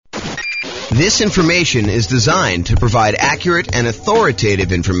This information is designed to provide accurate and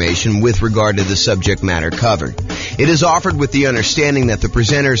authoritative information with regard to the subject matter covered. It is offered with the understanding that the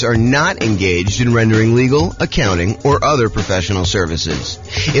presenters are not engaged in rendering legal, accounting, or other professional services.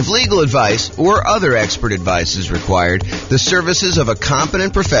 If legal advice or other expert advice is required, the services of a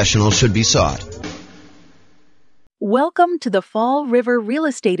competent professional should be sought. Welcome to the Fall River Real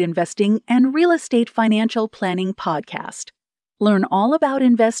Estate Investing and Real Estate Financial Planning Podcast. Learn all about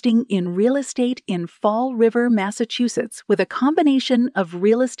investing in real estate in Fall River, Massachusetts, with a combination of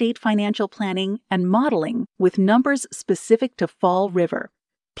real estate financial planning and modeling with numbers specific to Fall River,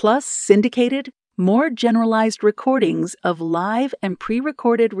 plus syndicated, more generalized recordings of live and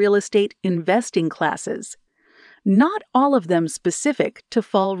pre-recorded real estate investing classes. Not all of them specific to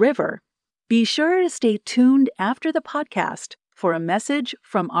Fall River. Be sure to stay tuned after the podcast for a message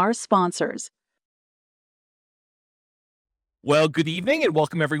from our sponsors. Well, good evening and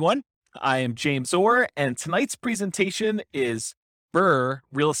welcome everyone. I am James Orr, and tonight's presentation is BRRRR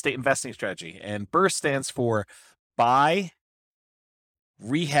Real Estate Investing Strategy. And BRRRR stands for Buy,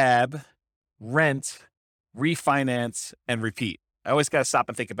 Rehab, Rent, Refinance, and Repeat. I always got to stop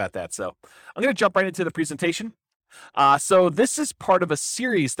and think about that. So I'm going to jump right into the presentation. So this is part of a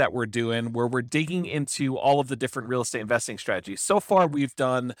series that we're doing where we're digging into all of the different real estate investing strategies. So far, we've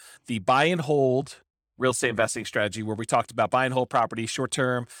done the buy and hold real estate investing strategy, where we talked about buy and hold property,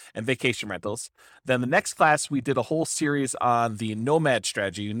 short-term, and vacation rentals. Then the next class, we did a whole series on the nomad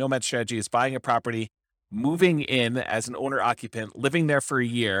strategy. Nomad strategy is buying a property, moving in as an owner-occupant, living there for a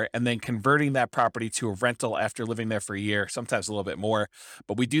year, and then converting that property to a rental after living there for a year, sometimes a little bit more.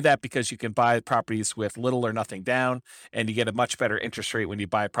 But we do that because you can buy properties with little or nothing down, and you get a much better interest rate when you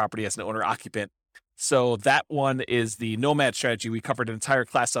buy a property as an owner-occupant. So that one is the nomad strategy. We covered an entire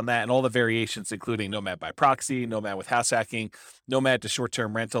class on that and all the variations, including nomad by proxy, nomad with house hacking, nomad to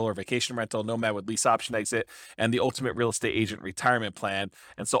short-term rental or vacation rental, nomad with lease option exit, and the ultimate real estate agent retirement plan.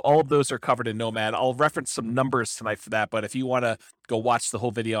 And so all of those are covered in nomad. I'll reference some numbers tonight for that, but if you want to go watch the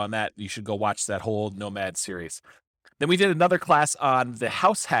whole video on that, you should go watch that whole nomad series. Then we did another class on the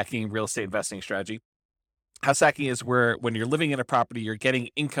house hacking real estate investing strategy. House hacking is where when you're living in a property, you're getting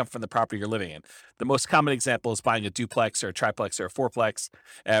income from the property you're living in. The most common example is buying a duplex or a triplex or a fourplex,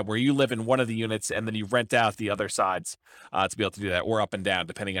 where you live in one of the units and then you rent out the other sides to be able to do that, or up and down,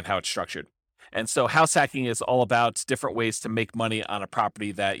 depending on how it's structured. And so house hacking is all about different ways to make money on a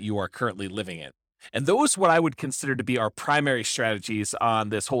property that you are currently living in. And those what I would consider to be our primary strategies on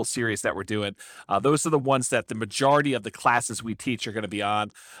this whole series that we're doing. Those are the ones that the majority of the classes we teach are going to be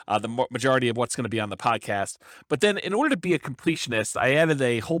on, the majority of what's going to be on the podcast. But then in order to be a completionist, I added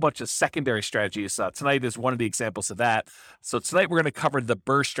a whole bunch of secondary strategies. Tonight is one of the examples of that. So tonight we're going to cover the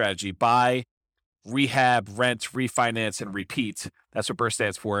BRRRR strategy: buy, rehab, rent, refinance, and repeat. That's what BRRRR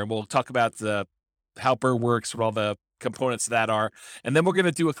stands for. And we'll talk about how BRRRR works, what all the components of that are. And then we're going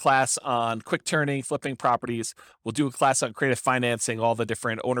to do a class on quick turning, flipping properties. We'll do a class on creative financing, all the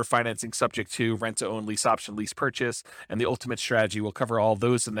different owner financing subject to rent to own, lease option, lease purchase, and the ultimate strategy. We'll cover all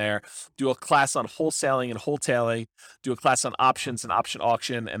those in there. Do a class on wholesaling and wholetailing, do a class on options and option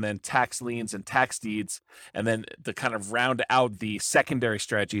auction, and then tax liens and tax deeds. And then to kind of round out the secondary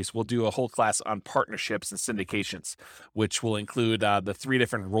strategies, we'll do a whole class on partnerships and syndications, which will include the three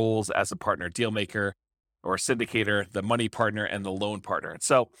different roles as a partner: deal maker, or syndicator, the money partner, and the loan partner. And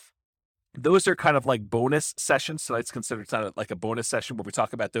so those are kind of like bonus sessions. So it's considered kind of like a bonus session where we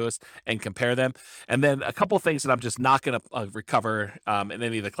talk about those and compare them. And then a couple of things that I'm just not going to recover in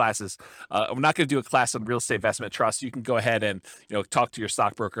any of the classes. I'm not going to do a class on real estate investment trust. You can go ahead and talk to your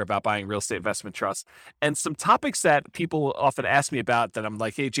stockbroker about buying real estate investment trust. And some topics that people often ask me about that I'm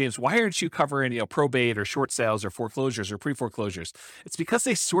like, hey, James, why aren't you covering probate or short sales or foreclosures or pre-foreclosures? It's because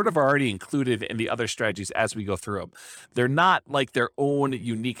they sort of are already included in the other strategies as we go through them. They're not like their own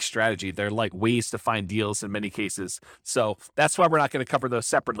unique strategy. They're like ways to find deals in many cases. So that's why we're not going to cover those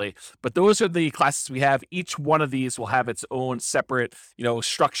separately. But those are the classes we have. Each one of these will have its own separate,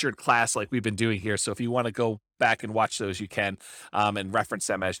 structured class like we've been doing here. So if you want to go back and watch those, you can, and reference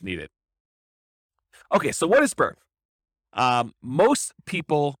them as needed. Okay, so what is BRRRR? Most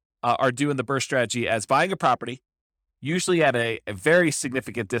people are doing the BRRRR strategy as buying a property, usually at a very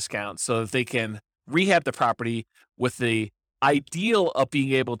significant discount, so that they can rehab the property with the ideal of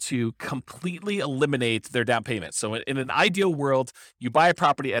being able to completely eliminate their down payment. So in an ideal world, you buy a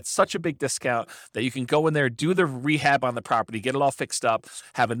property at such a big discount that you can go in there, do the rehab on the property, get it all fixed up,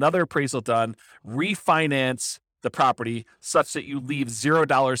 have another appraisal done, refinance the property such that you leave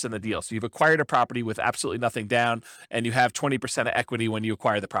 $0 in the deal. So you've acquired a property with absolutely nothing down, and you have 20% of equity when you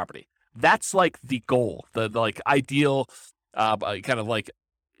acquire the property. That's like the goal, the like ideal kind of like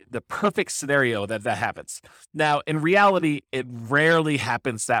the perfect scenario that happens. Now, in reality, it rarely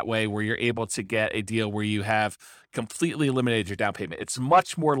happens that way where you're able to get a deal where you have completely eliminated your down payment. It's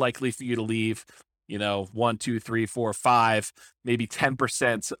much more likely for you to leave, 1, 2, 3, 4, 5, maybe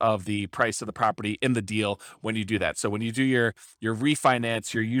 10% of the price of the property in the deal when you do that. So when you do your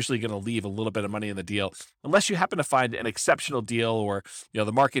refinance, you're usually going to leave a little bit of money in the deal, unless you happen to find an exceptional deal, or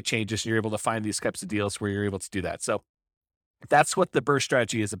the market changes and you're able to find these types of deals where you're able to do that. So that's what the BRRRR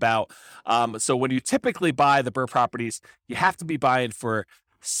strategy is about. So when you typically buy the BRRRR properties, you have to be buying for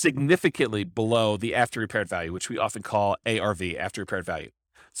significantly below the after repaired value, which we often call ARV, after repaired value.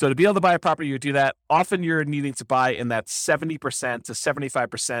 So to be able to buy a property, you do that. Often you're needing to buy in that 70% to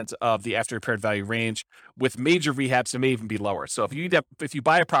 75% of the after repaired value range. With major rehabs, it may even be lower. So if you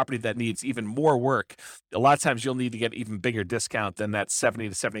buy a property that needs even more work, a lot of times you'll need to get even bigger discount than that 70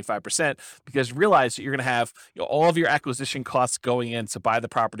 to 75%, because realize that you're going to have all of your acquisition costs going in to buy the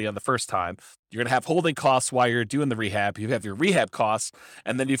property on the first time. You're going to have holding costs while you're doing the rehab. You have your rehab costs,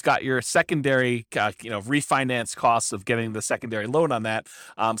 and then you've got your secondary, refinance costs of getting the secondary loan on that.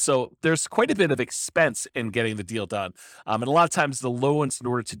 So there's quite a bit of expense in getting the deal done. And a lot of times the loans, in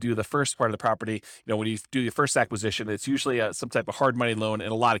order to do the first part of the property, when you do your first acquisition, it's usually some type of hard money loan in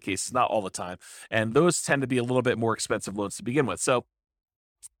a lot of cases, not all the time. And those tend to be a little bit more expensive loans to begin with. So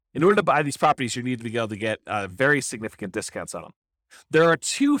in order to buy these properties, you need to be able to get very significant discounts on them. There are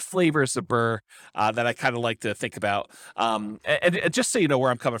two flavors of BRRRR that I kind of like to think about. And just so you know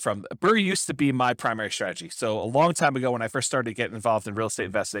where I'm coming from, BRRRR used to be my primary strategy. So a long time ago, when I first started getting involved in real estate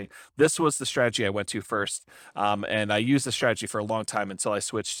investing, this was the strategy I went to first. And I used the strategy for a long time until I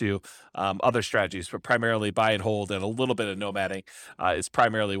switched to other strategies, but primarily buy and hold and a little bit of nomading is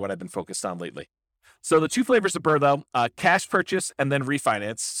primarily what I've been focused on lately. So the two flavors of BRRRR, though, cash purchase and then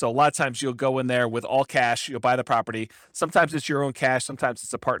refinance. So a lot of times you'll go in there with all cash, you'll buy the property. Sometimes it's your own cash, sometimes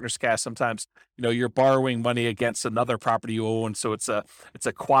it's a partner's cash, sometimes you're borrowing money against another property you own. So it's a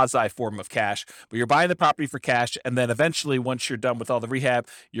quasi form of cash, but you're buying the property for cash, and then eventually, once you're done with all the rehab,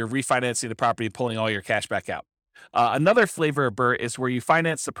 you're refinancing the property and pulling all your cash back out. Another flavor of BRRRR is where you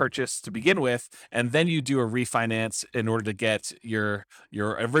finance the purchase to begin with, and then you do a refinance in order to get your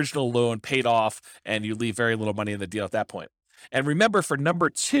original loan paid off, and you leave very little money in the deal at that point. And remember, for number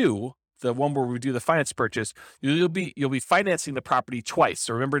two, the one where we do the finance purchase, you'll be financing the property twice.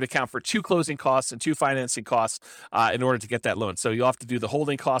 So remember to account for 2 closing costs and 2 financing costs in order to get that loan. So you'll have to do the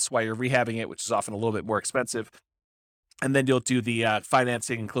holding costs while you're rehabbing it, which is often a little bit more expensive. And then you'll do the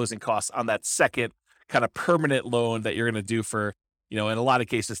financing and closing costs on that second kind of permanent loan that you're going to do for, in a lot of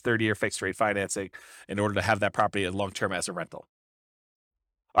cases, 30-year fixed rate financing in order to have that property long-term as a rental.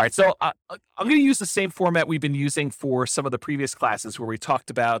 All right, so I'm going to use the same format we've been using for some of the previous classes, where we talked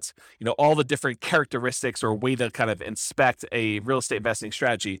about, all the different characteristics or way to kind of inspect a real estate investing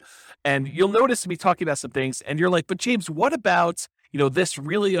strategy. And you'll notice me talking about some things, and you're like, but James, what about this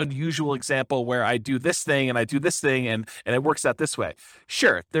really unusual example where I do this thing and I do this thing and it works out this way?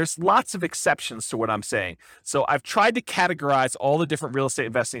 Sure, there's lots of exceptions to what I'm saying. So I've tried to categorize all the different real estate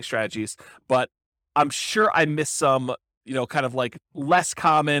investing strategies, but I'm sure I missed some, kind of like less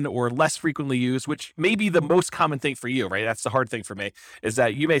common or less frequently used, which may be the most common thing for you, right? That's the hard thing for me, is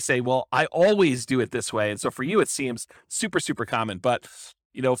that you may say, well, I always do it this way. And so for you, it seems super, super common. But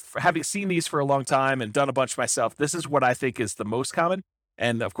having seen these for a long time and done a bunch myself, this is what I think is the most common.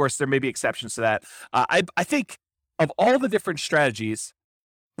 And of course, there may be exceptions to that. I think of all the different strategies,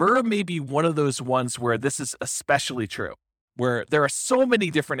 BRRRR may be one of those ones where this is especially true, where there are so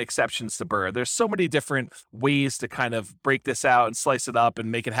many different exceptions to BRRRR. There's so many different ways to kind of break this out and slice it up and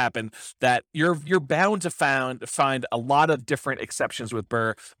make it happen, that you're bound to find a lot of different exceptions with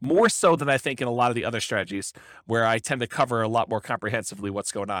BRRRR, more so than I think in a lot of the other strategies, where I tend to cover a lot more comprehensively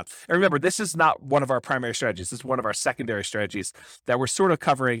what's going on. And remember, this is not one of our primary strategies. This is one of our secondary strategies that we're sort of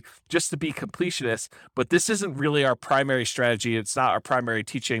covering just to be completionist, but this isn't really our primary strategy. It's not our primary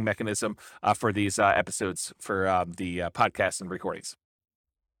teaching mechanism for these episodes for the podcast and recordings.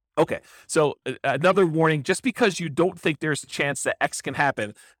 Okay, so another warning, just because you don't think there's a chance that X can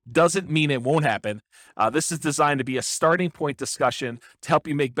happen doesn't mean it won't happen. This is designed to be a starting point discussion to help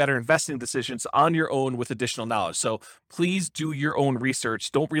you make better investing decisions on your own with additional knowledge. So please do your own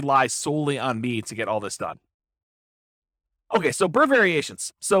research. Don't rely solely on me to get all this done. Okay, so BRRRR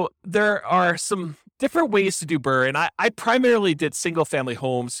variations. So there are some different ways to do BRRRR, and I primarily did single-family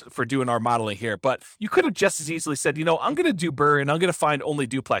homes for doing our modeling here, but you could have just as easily said, I'm going to do BRRRR, and I'm going to find only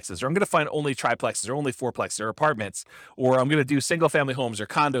duplexes, or I'm going to find only triplexes, or only fourplexes, or apartments, or I'm going to do single-family homes, or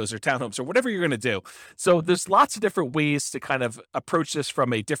condos, or townhomes, or whatever you're going to do. So there's lots of different ways to kind of approach this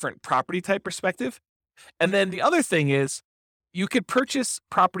from a different property type perspective. And then the other thing is, you could purchase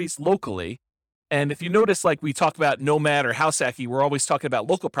properties locally. And if you notice, like we talk about nomad or house hacking, we're always talking about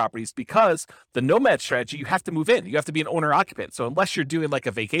local properties because the nomad strategy, you have to move in. You have to be an owner occupant. So unless you're doing like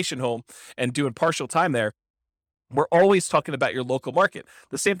a vacation home and doing partial time there, we're always talking about your local market.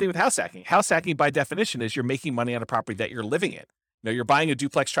 The same thing with house hacking. House hacking, by definition, is you're making money on a property that you're living in. You're buying a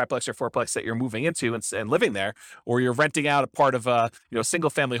duplex, triplex, or fourplex that you're moving into and living there, or you're renting out a part of a single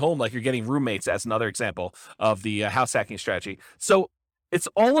family home, like you're getting roommates, as another example of the house hacking strategy. So it's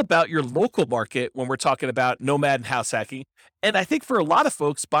all about your local market when we're talking about nomad and house hacking. And I think for a lot of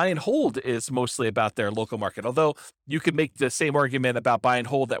folks, buy and hold is mostly about their local market. Although you could make the same argument about buy and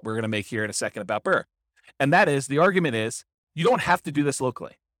hold that we're going to make here in a second about BRRRR. And that is, the argument is, you don't have to do this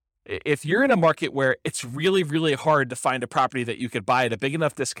locally. If you're in a market where it's really, really hard to find a property that you could buy at a big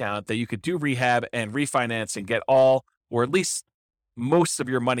enough discount that you could do rehab and refinance and get all, or at least most of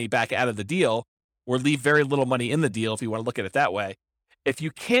your money back out of the deal, or leave very little money in the deal, if you want to look at it that way. If you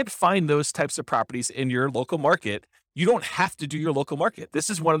can't find those types of properties in your local market, you don't have to do your local market.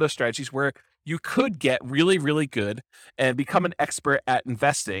 This is one of those strategies where you could get really, really good and become an expert at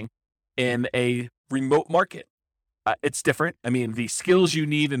investing in a remote market. It's different. I mean, the skills you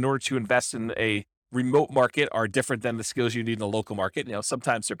need in order to invest in a remote market are different than the skills you need in a local market.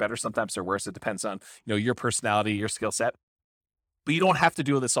 Sometimes they're better, sometimes they're worse. It depends on, your personality, your skill set. But you don't have to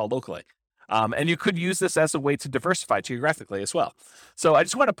do this all locally. And you could use this as a way to diversify geographically as well. So I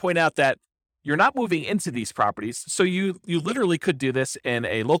just want to point out that you're not moving into these properties. So you literally could do this in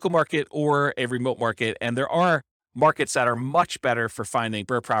a local market or a remote market. And there are markets that are much better for finding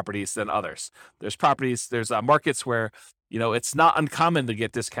BRRRR properties than others. There's markets where, it's not uncommon to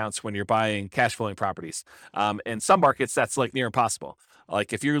get discounts when you're buying cash flowing properties. In some markets, that's like near impossible.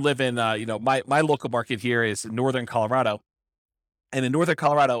 Like if you live in, my local market here is northern Colorado. And in northern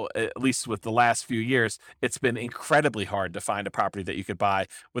Colorado, at least with the last few years, it's been incredibly hard to find a property that you could buy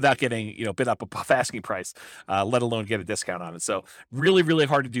without getting, bid up above asking price, let alone get a discount on it. So really, really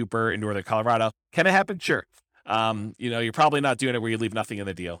hard to do BRRRR in northern Colorado. Can it happen? Sure. You're probably not doing it where you leave nothing in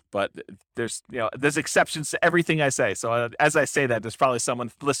the deal, but there's exceptions to everything I say. So as I say that, there's probably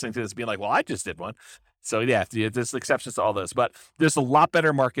someone listening to this being like, well, I just did one. So yeah, there's exceptions to all those, but there's a lot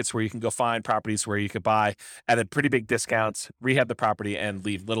better markets where you can go find properties where you could buy at a pretty big discount, rehab the property, and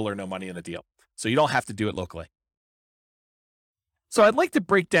leave little or no money in the deal. So you don't have to do it locally. So I'd like to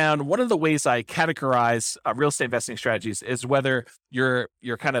break down one of the ways I categorize real estate investing strategies is whether you're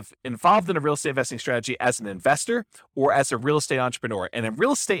kind of involved in a real estate investing strategy as an investor or as a real estate entrepreneur. And a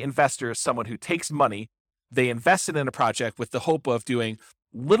real estate investor is someone who takes money, they invest it in a project with the hope of doing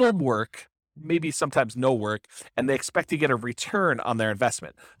little work, maybe sometimes no work, and they expect to get a return on their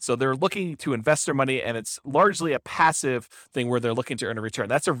investment. So they're looking to invest their money, and it's largely a passive thing where they're looking to earn a return.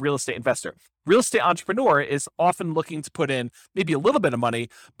 That's a real estate investor. Real estate entrepreneur is often looking to put in maybe a little bit of money,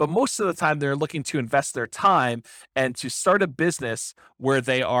 but most of the time they're looking to invest their time and to start a business where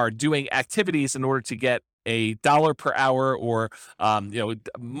they are doing activities in order to get a dollar per hour or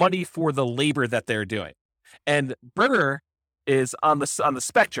money for the labor that they're doing. And BRRRR is on the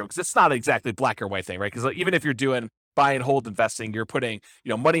spectrum, because it's not exactly black or white thing, right? Because even if you're doing buy and hold investing, you're putting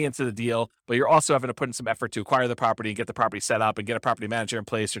money into the deal, but you're also having to put in some effort to acquire the property and get the property set up and get a property manager in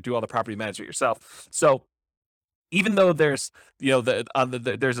place or do all the property management yourself. So even though there's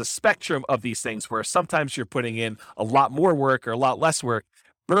there's a spectrum of these things where sometimes you're putting in a lot more work or a lot less work,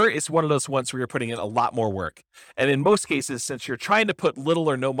 BRRRR is one of those ones where you're putting in a lot more work. And in most cases, since you're trying to put little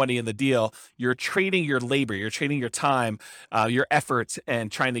or no money in the deal, you're trading your labor, you're trading your time, your efforts, and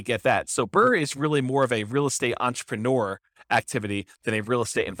trying to get that. So BRRRR is really more of a real estate entrepreneur activity than a real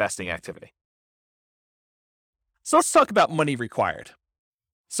estate investing activity. So let's talk about money required.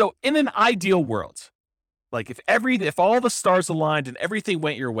 So in an ideal world, like if all the stars aligned and everything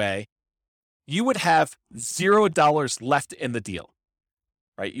went your way, you would have $0 left in the deal.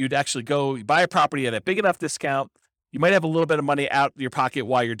 Right? You'd actually go buy a property at a big enough discount. You might have a little bit of money out of your pocket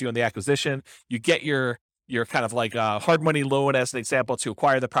while you're doing the acquisition. You get your kind of like a hard money loan, as an example, to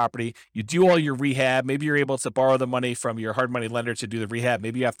acquire the property. You do all your rehab. Maybe you're able to borrow the money from your hard money lender to do the rehab.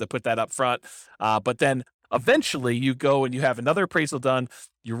 Maybe you have to put that up front. But then eventually you go and you have another appraisal done.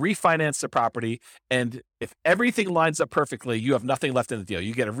 You refinance the property. And if everything lines up perfectly, you have nothing left in the deal.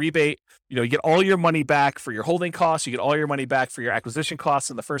 You get a rebate. You get all your money back for your holding costs. You get all your money back for your acquisition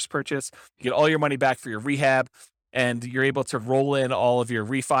costs in the first purchase. You get all your money back for your rehab. And you're able to roll in all of your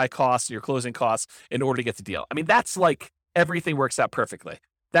refi costs, your closing costs in order to get the deal. I mean, that's like everything works out perfectly.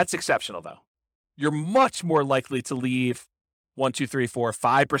 That's exceptional, though. You're much more likely to leave 1, 2, 3, 4,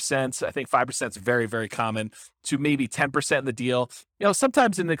 5%. I think 5% is very, very common, to maybe 10% in the deal.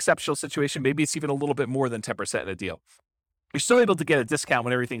 Sometimes in an exceptional situation, maybe it's even a little bit more than 10% in a deal. You're still able to get a discount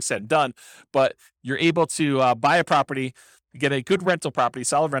when everything's said and done, but you're able to buy a property, get a good rental property,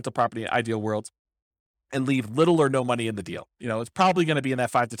 solid rental property, ideal world, and leave little or no money in the deal. It's probably going to be in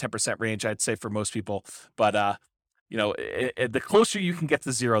that 5 to 10% range, I'd say, for most people. But the closer you can get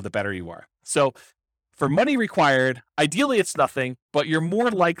to zero, the better you are. So for money required, ideally it's nothing, but you're more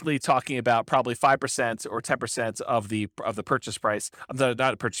likely talking about probably 5% or 10% of the purchase price, not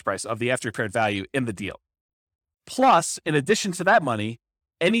the purchase price, of the after repaired value in the deal. Plus, in addition to that money,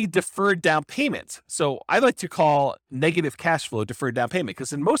 any deferred down payment. So I like to call negative cash flow deferred down payment,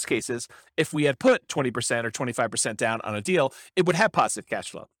 because in most cases, if we had put 20% or 25% down on a deal, it would have positive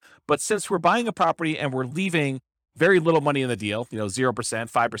cash flow. But since we're buying a property and we're leaving very little money in the deal, 0%,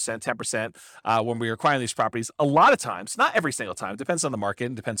 5%, 10%, when we're acquiring these properties, a lot of times, not every single time, depends on the market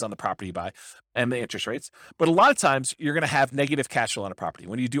and depends on the property you buy and the interest rates, but a lot of times you're going to have negative cash flow on a property.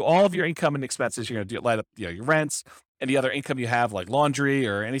 When you do all of your income and expenses, you're going to light up your rents, any other income you have, like laundry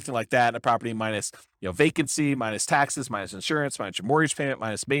or anything like that in a property, minus vacancy, minus taxes, minus insurance, minus your mortgage payment,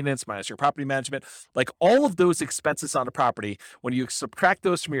 minus maintenance, minus your property management, like all of those expenses on a property, when you subtract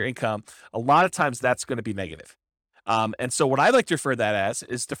those from your income, a lot of times that's going to be negative. And so what I like to refer to that as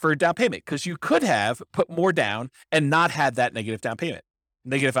is deferred down payment, because you could have put more down and not had that negative down payment,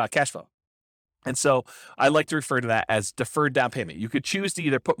 negative cash flow. And so I like to refer to that as deferred down payment. You could choose to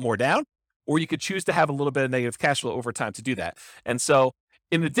either put more down, or you could choose to have a little bit of negative cash flow over time to do that. And so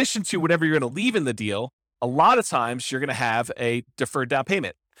in addition to whatever you're going to leave in the deal, a lot of times you're going to have a deferred down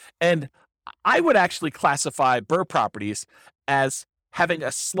payment. And I would actually classify BRRRR properties as having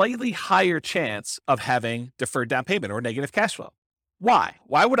a slightly higher chance of having deferred down payment or negative cash flow. Why?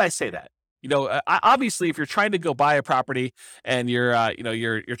 Why would I say that? Obviously, if you're trying to go buy a property and you're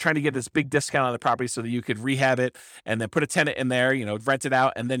trying to get this big discount on the property so that you could rehab it and then put a tenant in there, rent it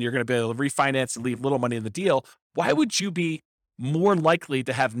out, and then you're going to be able to refinance and leave little money in the deal, why would you be more likely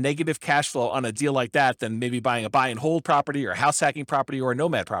to have negative cash flow on a deal like that than maybe buying a buy and hold property or a house hacking property or a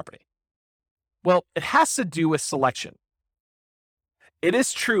nomad property? Well, it has to do with selection. It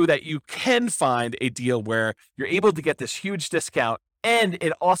is true that you can find a deal where you're able to get this huge discount and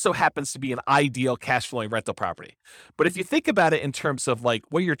it also happens to be an ideal cash flowing rental property. But if you think about it in terms of like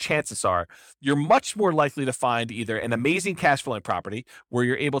what your chances are, you're much more likely to find either an amazing cash flowing property where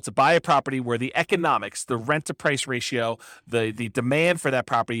you're able to buy a property where the economics, the rent to price ratio, the demand for that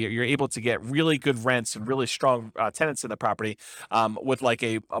property, you're able to get really good rents and really strong tenants in the property, with like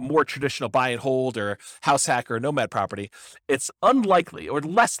a more traditional buy and hold or house hack or nomad property. It's unlikely or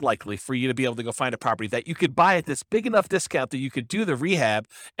less likely for you to be able to go find a property that you could buy at this big enough discount that you could do the rehab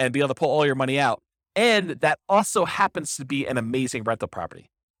and be able to pull all your money out. And that also happens to be an amazing rental property.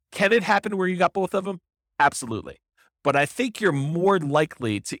 Can it happen where you got both of them? Absolutely. But I think you're more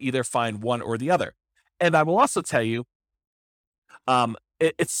likely to either find one or the other. And I will also tell you,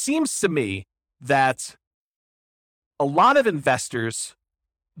 it seems to me that a lot of investors,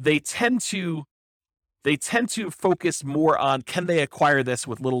 they tend to focus more on can they acquire this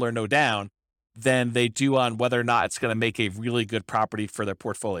with little or no down than they do on whether or not it's going to make a really good property for their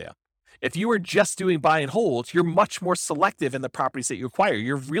portfolio. If you are just doing buy and hold, you're much more selective in the properties that you acquire.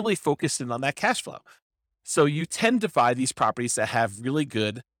 You're really focused in on that cash flow. So you tend to buy these properties that have really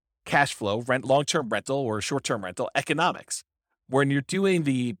good cash flow, long-term rental or short-term rental economics. When you're doing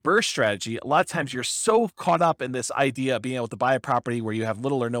the BRRRR strategy, a lot of times you're so caught up in this idea of being able to buy a property where you have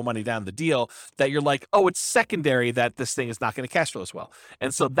little or no money down the deal that you're like, oh, it's secondary that this thing is not going to cash flow as well.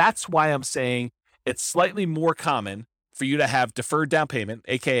 And so that's why I'm saying it's slightly more common for you to have deferred down payment,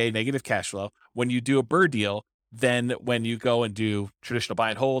 aka negative cash flow, when you do a BRRRR deal than when you go and do traditional buy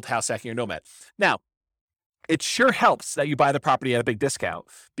and hold, house hacking, or nomad. Now, it sure helps that you buy the property at a big discount,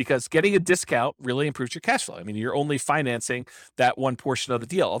 because getting a discount really improves your cash flow. I mean, you're only financing that one portion of the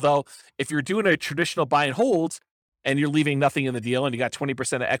deal. Although if you're doing a traditional buy and hold and you're leaving nothing in the deal and you got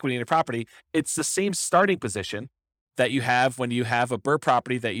 20% of equity in your property, it's the same starting position that you have when you have a BRRRR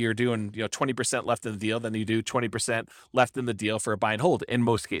property that you're doing 20% left in the deal, then you do 20% left in the deal for a buy and hold in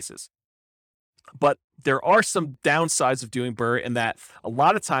most cases. But there are some downsides of doing BRRRR in that a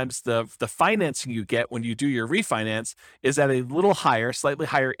lot of times the financing you get when you do your refinance is at a little higher, slightly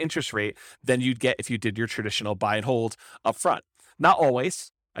higher interest rate than you'd get if you did your traditional buy and hold up front. Not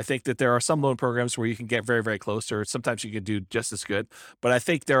always. I think that there are some loan programs where you can get very, very close, or sometimes you can do just as good. But I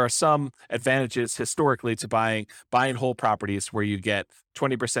think there are some advantages historically to buying buy and hold properties where you get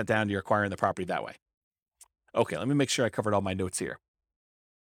 20% down, you're acquiring the property that way. Okay, let me make sure I covered all my notes here.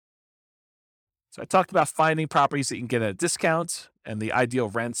 So I talked about finding properties that you can get at a discount, and the ideal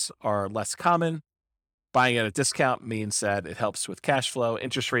rents are less common. Buying at a discount means that it helps with cash flow.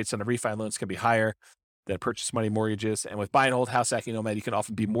 Interest rates on the refi loans can be higher. than purchase money mortgages. And with buy and hold, house hacking, nomad, you can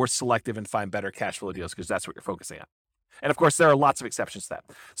often be more selective and find better cash flow deals because that's what you're focusing on. And of course, there are lots of exceptions to that.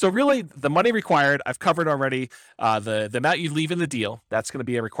 So really, the money required, I've covered already. The amount you leave in the deal, that's going to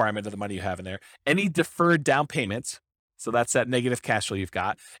be a requirement of the money you have in there. Any deferred down payments, so that's that negative cash flow you've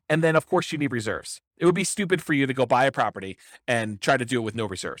got. And then, of course, you need reserves. It would be stupid for you to go buy a property and try to do it with no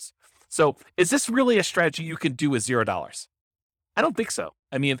reserves. So is this really a strategy you can do with $0? I don't think so.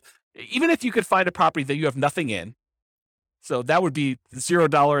 I mean, even if you could find a property that you have nothing in, so that would be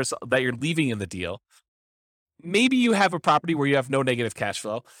 $0 that you're leaving in the deal. Maybe you have a property where you have no negative cash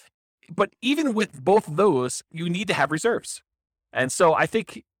flow, but even with both of those, you need to have reserves. And so I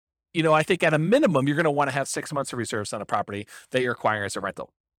think at a minimum, you're going to want to have 6 months of reserves on a property that you're acquiring as a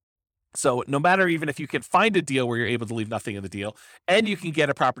rental. So no matter even if you can find a deal where you're able to leave nothing in the deal, and you can get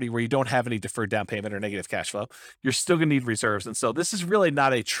a property where you don't have any deferred down payment or negative cash flow, you're still going to need reserves. And so this is really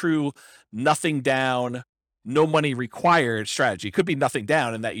not a true nothing down, no money required strategy. It could be nothing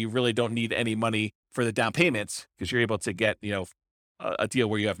down in that you really don't need any money for the down payments because you're able to get, a deal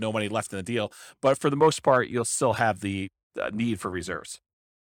where you have no money left in the deal. But for the most part, you'll still have the need for reserves.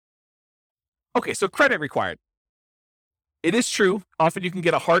 Okay, so credit required. It is true. Often you can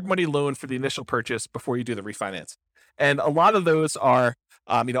get a hard money loan for the initial purchase before you do the refinance. And a lot of those are,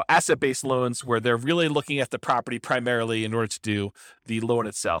 asset-based loans where they're really looking at the property primarily in order to do the loan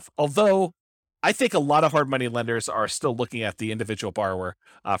itself. Although I think a lot of hard money lenders are still looking at the individual borrower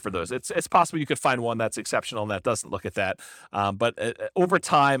for those. It's possible you could find one that's exceptional and that doesn't look at that. But over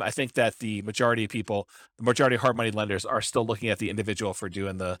time, I think that the majority of hard money lenders are still looking at the individual for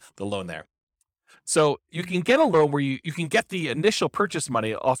doing the loan there. So you can get a loan where you can get the initial purchase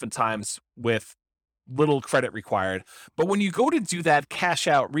money oftentimes with little credit required. But when you go to do that cash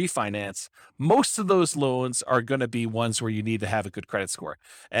out refinance, most of those loans are going to be ones where you need to have a good credit score.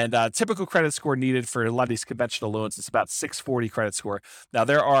 And typical credit score needed for a lot of these conventional loans is about 640 credit score. Now,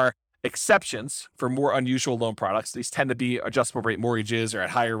 there are exceptions for more unusual loan products. These tend to be adjustable rate mortgages or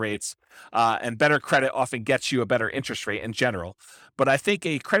at higher rates, and better credit often gets you a better interest rate in general. But I think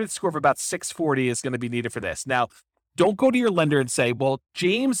a credit score of about 640 is going to be needed for this. Now, don't go to your lender and say, well,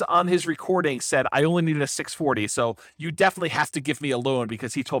 James on his recording said I only needed a 640, so you definitely have to give me a loan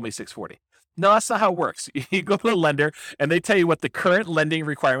because he told me 640. No, that's not how it works. You go to the lender and they tell you what the current lending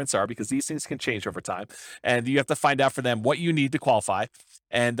requirements are because these things can change over time. And you have to find out for them what you need to qualify.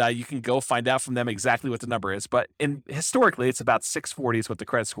 And you can go find out from them exactly what the number is. But historically, it's about 640 is what the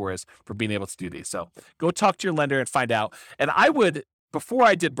credit score is for being able to do these. So go talk to your lender and find out. And before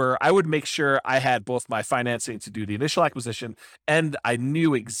I did BRRRR, I would make sure I had both my financing to do the initial acquisition and I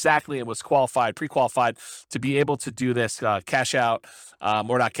knew exactly and was pre-qualified to be able to do this cash out,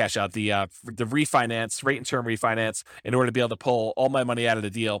 or not cash out, the refinance, rate and term refinance in order to be able to pull all my money out of the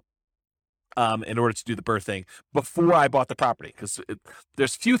deal in order to do the BRRRR thing before I bought the property. Because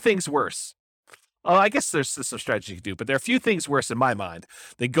there's few things worse. I guess there's some strategy you can do, but there are a few things worse in my mind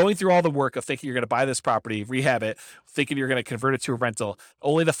than going through all the work of thinking you're going to buy this property, rehab it, thinking you're going to convert it to a rental,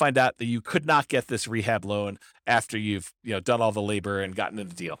 only to find out that you could not get this rehab loan after you've done all the labor and gotten in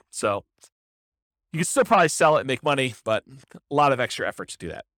the deal. So you can still probably sell it and make money, but a lot of extra effort to do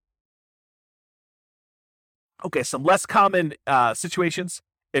that. Okay, some less common situations.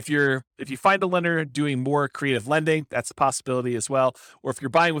 If you find a lender doing more creative lending, that's a possibility as well. Or if you're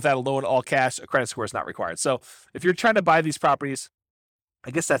buying without a loan, all cash, a credit score is not required. So if you're trying to buy these properties,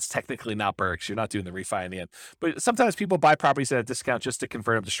 I guess that's technically not BRRRR because you're not doing the refi in the end. But sometimes people buy properties at a discount just to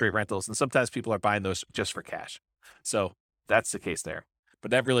convert them to straight rentals. And sometimes people are buying those just for cash. So that's the case there.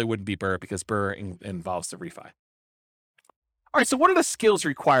 But that really wouldn't be BRRRR because BRRRR involves the refi. All right, so what are the skills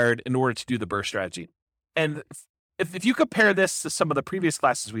required in order to do the BRRRR strategy? And if you compare this to some of the previous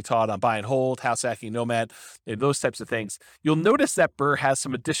classes we taught on buy and hold, house hacking, nomad, those types of things, you'll notice that BRRRR has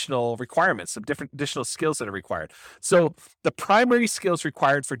some additional requirements, some different additional skills that are required. So the primary skills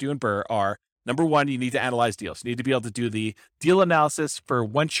required for doing BRRRR are, number one, you need to analyze deals. You need to be able to do the deal analysis for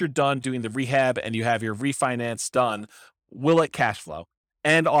once you're done doing the rehab and you have your refinance done, will it cash flow?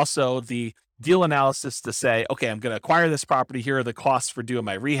 And also the deal analysis to say, okay, I'm going to acquire this property. Here are the costs for doing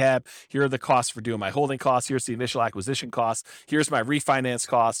my rehab. Here are the costs for doing my holding costs. Here's the initial acquisition costs. Here's my refinance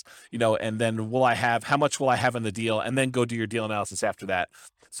costs, and then how much will I have in the deal? And then go do your deal analysis after that.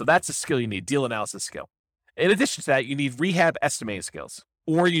 So that's a skill you need, deal analysis skill. In addition to that, you need rehab estimating skills,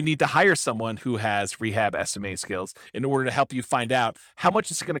 or you need to hire someone who has rehab estimating skills in order to help you find out how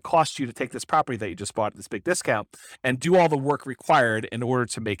much it's going to cost you to take this property that you just bought at this big discount and do all the work required in order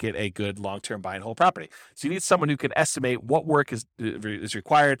to make it a good long-term buy and hold property. So you need someone who can estimate what work is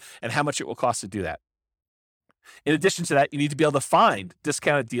required and how much it will cost to do that. In addition to that, you need to be able to find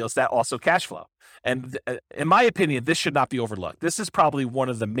discounted deals that also cash flow. And in my opinion, this should not be overlooked. This is probably one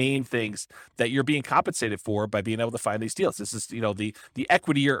of the main things that you're being compensated for by being able to find these deals. This is, the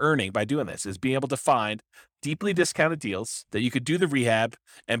equity you're earning by doing this, is being able to find deeply discounted deals that you could do the rehab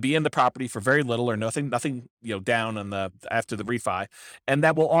and be in the property for very little or nothing, down on after the refi, and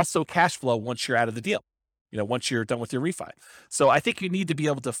that will also cash flow once you're out of the deal. Once you're done with your refi. So I think you need to be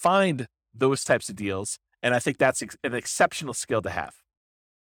able to find those types of deals, and I think that's an exceptional skill to have.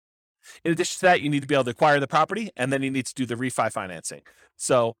 In addition to that, you need to be able to acquire the property, and then you need to do the refi financing.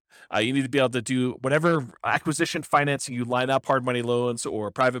 So you need to be able to do whatever acquisition financing you line up, hard money loans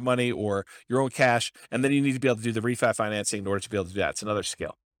or private money or your own cash, and then you need to be able to do the refi financing in order to be able to do that. It's another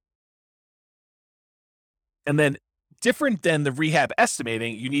skill. And then different than the rehab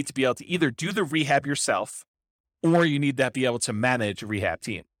estimating, you need to be able to either do the rehab yourself or you need to be able to manage a rehab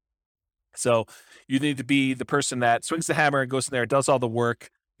team. So you need to be the person that swings the hammer and goes in there, does all the work,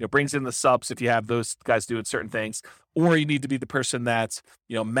 brings in the subs if you have those guys doing certain things, or you need to be the person that,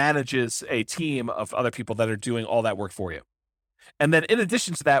 manages a team of other people that are doing all that work for you. And then in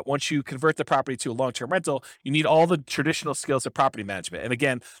addition to that, once you convert the property to a long-term rental, you need all the traditional skills of property management. And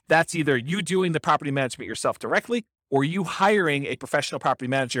again, that's either you doing the property management yourself directly or you hiring a professional property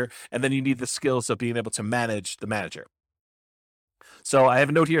manager, and then you need the skills of being able to manage the manager. So I have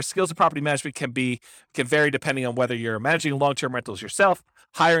a note here, skills of property management can vary depending on whether you're managing long-term rentals yourself,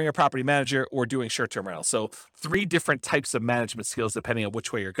 hiring a property manager, or doing short-term rentals. So 3 different types of management skills depending on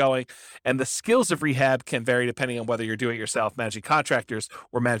which way you're going. And the skills of rehab can vary depending on whether you're doing it yourself, managing contractors,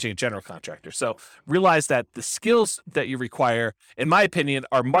 or managing a general contractor. So realize that the skills that you require, in my opinion,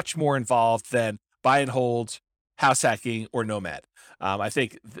 are much more involved than buy and hold, house hacking, or nomad. I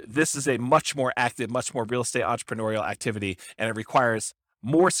think this is a much more active, much more real estate entrepreneurial activity, and it requires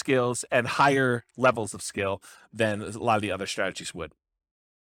more skills and higher levels of skill than a lot of the other strategies would.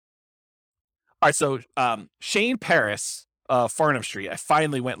 All right, so Shane Paris of Farnham Street, I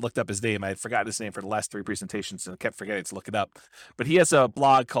finally went and looked up his name. I had forgotten his name for the last 3 presentations and kept forgetting to look it up. But he has a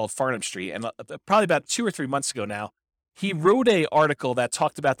blog called Farnham Street, and probably about 2 or 3 months ago now, he wrote an article that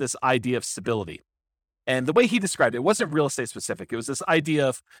talked about this idea of stability. And the way he described it wasn't real estate specific. It was this idea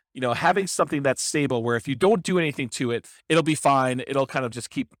of, having something that's stable where if you don't do anything to it, it'll be fine. It'll kind of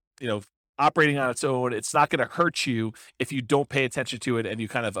just keep, operating on its own. It's not going to hurt you if you don't pay attention to it and you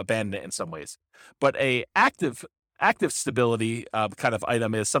kind of abandon it in some ways. But a active stability kind of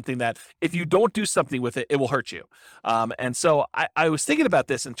item is something that if you don't do something with it, it will hurt you. And so I was thinking about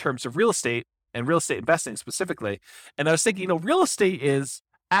this in terms of real estate and real estate investing specifically. And I was thinking, real estate is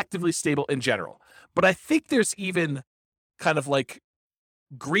actively stable in general. But I think there's even kind of like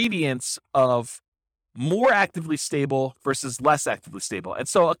gradients of more actively stable versus less actively stable. And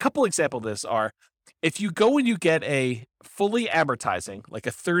so a couple examples of this are, if you go and you get a fully amortizing, like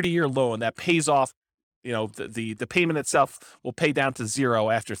a 30-year loan that pays off, the payment itself will pay down to 0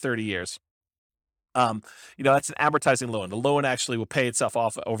 after 30 years. That's an amortizing loan. The loan actually will pay itself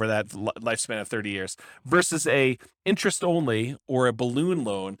off over that lifespan of 30 years versus a interest only or a balloon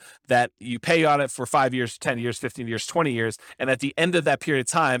loan that you pay on it for 5 years, 10 years, 15 years, 20 years. And at the end of that period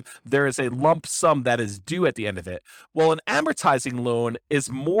of time, there is a lump sum that is due at the end of it. Well, an amortizing loan is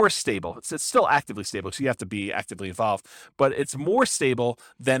more stable. It's still actively stable, so you have to be actively involved, but it's more stable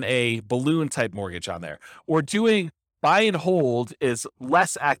than a balloon type mortgage on there. Or doing buy and hold is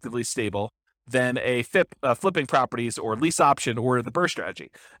less actively stable than a flipping properties or lease option or the BRRRR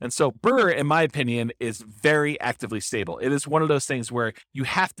strategy. And so BRRRR, in my opinion, is very actively stable. It is one of those things where you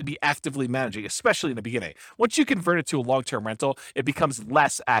have to be actively managing, especially in the beginning. Once you convert it to a long-term rental, it becomes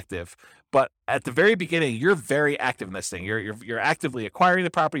less active. But at the very beginning, you're very active in this thing. You're actively acquiring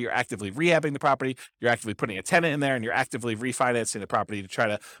the property, you're actively rehabbing the property, you're actively putting a tenant in there, and you're actively refinancing the property to try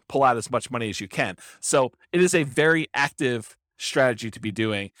to pull out as much money as you can. So it is a very active strategy to be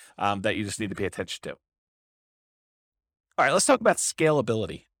doing that you just need to pay attention to. All right, let's talk about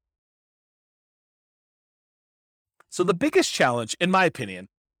scalability. So the biggest challenge, in my opinion,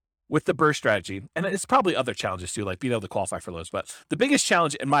 with the BRRRR strategy, and it's probably other challenges too, like being able to qualify for loans, but the biggest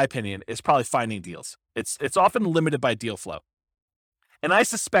challenge, in my opinion, is probably finding deals. It's often limited by deal flow. And I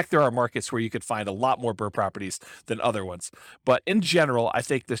suspect there are markets where you could find a lot more BRRRR properties than other ones. But in general, I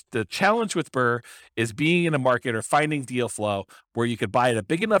think the challenge with BRRRR is being in a market or finding deal flow where you could buy at a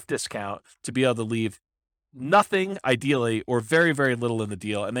big enough discount to be able to leave nothing, ideally, or very, very little in the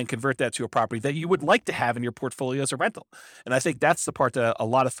deal, and then convert that to a property that you would like to have in your portfolio as a rental. And I think that's the part that a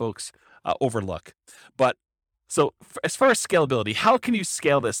lot of folks overlook. But So as far as scalability, how can you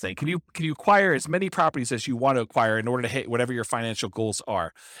scale this thing? Can you acquire as many properties as you want to acquire in order to hit whatever your financial goals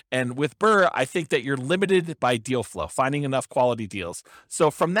are? And with BRRRR, I think that you're limited by deal flow, finding enough quality deals. So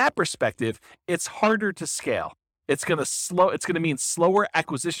from that perspective, it's harder to scale. It's going to mean slower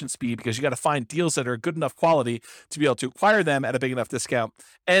acquisition speed because you got to find deals that are good enough quality to be able to acquire them at a big enough discount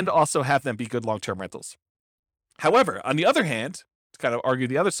and also have them be good long-term rentals. However, on the other hand, to kind of argue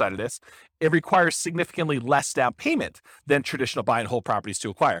the other side of this, it requires significantly less down payment than traditional buy and hold properties to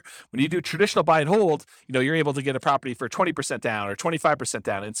acquire. When you do traditional buy and hold, you're able to get a property for 20% down or 25%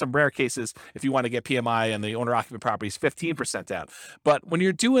 down. In some rare cases, if you want to get PMI and the owner occupant properties, 15% down. But when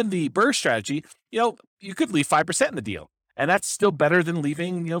you're doing the BRRRR strategy, you could leave 5% in the deal. And that's still better than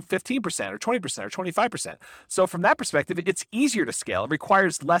leaving, 15% or 20% or 25%. So from that perspective, it's easier to scale. It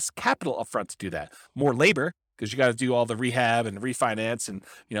requires less capital upfront to do that. More labor, because you got to do all the rehab and refinance and,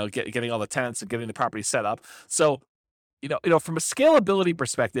 getting all the tenants and getting the property set up. So, from a scalability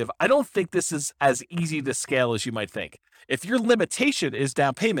perspective, I don't think this is as easy to scale as you might think. If your limitation is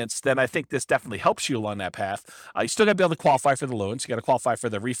down payments, then I think this definitely helps you along that path. You still got to be able to qualify for the loans. You got to qualify for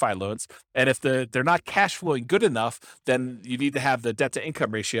the refi loans. And if they're not cash flowing good enough, then you need to have the debt to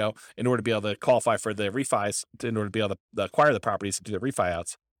income ratio in order to be able to qualify for the refis, in order to be able to acquire the properties and do the refi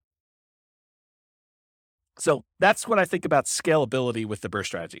outs. So that's what I think about scalability with the BRRRR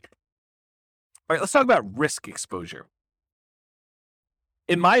strategy. All right, let's talk about risk exposure.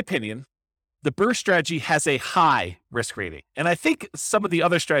 In my opinion, the BRRRR strategy has a high risk rating. And I think some of the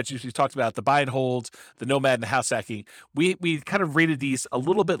other strategies we talked about, the buy and hold, the nomad and the house hacking, we kind of rated these a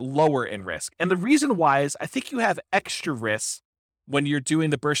little bit lower in risk. And the reason why is I think you have extra risks when you're doing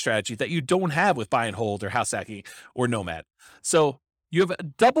the BRRRR strategy that you don't have with buy and hold or house hacking or nomad. So you have a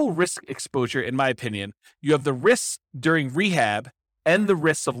double risk exposure, in my opinion. You have the risks during rehab and the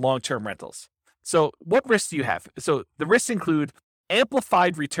risks of long-term rentals. So what risks do you have? So the risks include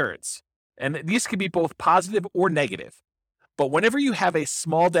amplified returns, and these can be both positive or negative. But whenever you have a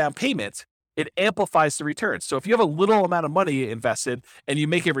small down payment, it amplifies the returns. So if you have a little amount of money invested and you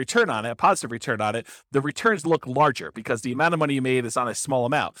make a return on it, a positive return on it, the returns look larger because the amount of money you made is on a small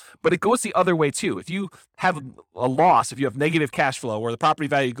amount. But it goes the other way too. If you have a loss, if you have negative cash flow or the property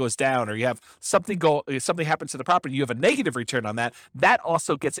value goes down or you have something happens to the property, you have a negative return on that, that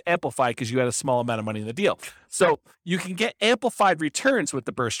also gets amplified because you had a small amount of money in the deal. So you can get amplified returns with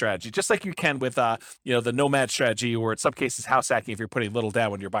the BRRRR strategy, just like you can with the nomad strategy, or in some cases house hacking if you're putting little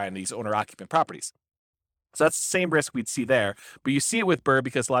down when you're buying these owner occupant properties. So that's the same risk we'd see there, but you see it with BRRRR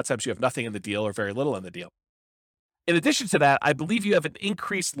because a lot of times you have nothing in the deal or very little in the deal. In addition to that, I believe you have an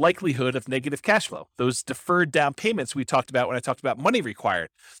increased likelihood of negative cash flow, those deferred down payments we talked about when I talked about money required.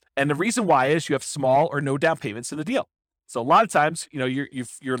 And the reason why is you have small or no down payments in the deal. So a lot of times,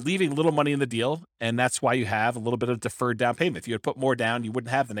 you're leaving little money in the deal, and that's why you have a little bit of deferred down payment. If you had put more down, you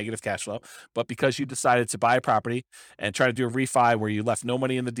wouldn't have the negative cash flow. But because you decided to buy a property and try to do a refi where you left no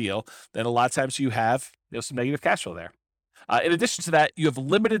money in the deal, then a lot of times you have some negative cash flow there. In addition to that, you have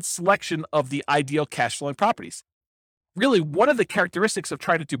limited selection of the ideal cash flowing properties. Really, one of the characteristics of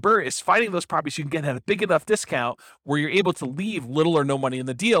trying to do BRRRR is finding those properties you can get at a big enough discount where you're able to leave little or no money in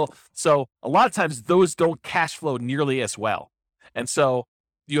the deal. So a lot of times those don't cash flow nearly as well. And so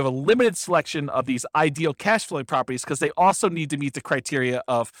you have a limited selection of these ideal cash flowing properties because they also need to meet the criteria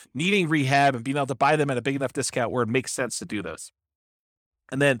of needing rehab and being able to buy them at a big enough discount where it makes sense to do those.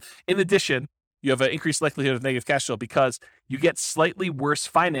 And then in addition, you have an increased likelihood of negative cash flow because you get slightly worse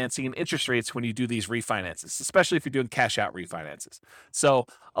financing and interest rates when you do these refinances, especially if you're doing cash out refinances. So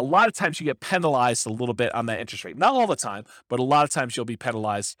a lot of times you get penalized a little bit on that interest rate. Not all the time, but a lot of times you'll be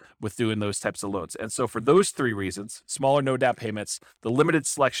penalized with doing those types of loans. And so for those three reasons, smaller no down payments, the limited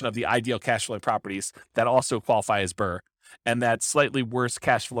selection of the ideal cash flowing properties that also qualify as BRRRR, and that slightly worse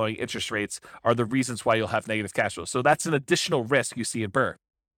cash flowing interest rates are the reasons why you'll have negative cash flow. So that's an additional risk you see in BRRRR.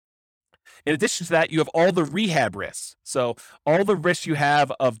 In addition to that, you have all the rehab risks. So all the risks you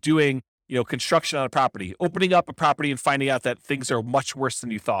have of doing construction on a property, opening up a property and finding out that things are much worse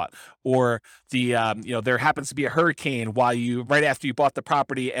than you thought, or there happens to be a hurricane right after you bought the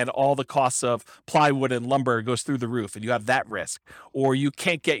property and all the costs of plywood and lumber goes through the roof and you have that risk, or you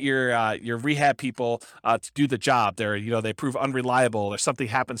can't get your rehab people to do the job. They prove unreliable or something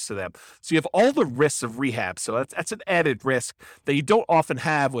happens to them. So you have all the risks of rehab. So that's an added risk that you don't often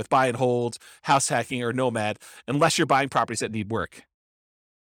have with buy and hold, house hacking, or nomad, unless you're buying properties that need work.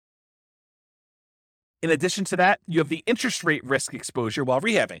 In addition to that, you have the interest rate risk exposure while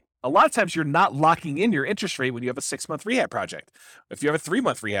rehabbing. a lot of times you're not locking in your interest rate when you have a 6-month rehab project. If you have a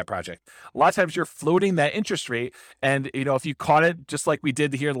 3-month rehab project, a lot of times you're floating that interest rate. And, if you caught it, just like we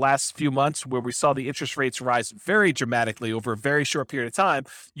did here the last few months where we saw the interest rates rise very dramatically over a very short period of time,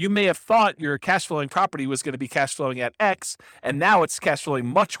 you may have thought your cash flowing property was going to be cash flowing at X. And now it's cash flowing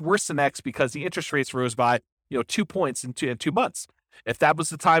much worse than X because the interest rates rose by, 2 points in 2 months. If that was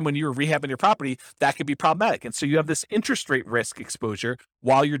the time when you were rehabbing your property, that could be problematic. And so you have this interest rate risk exposure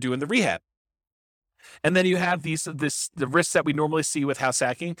while you're doing the rehab. And then you have the risks that we normally see with house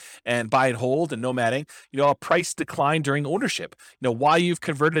hacking and buy and hold and nomading, a price decline during ownership. While you've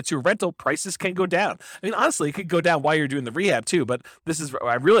converted it to a rental, prices can go down. I mean, honestly, it could go down while you're doing the rehab too, but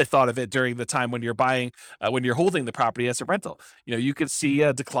I really thought of it during the time when you're buying, when you're holding the property as a rental. You could see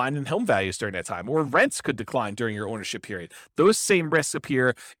a decline in home values during that time, or rents could decline during your ownership period. Those same risks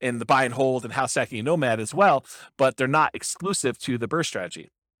appear in the buy and hold and house hacking and nomad as well, but they're not exclusive to the BRRRR strategy.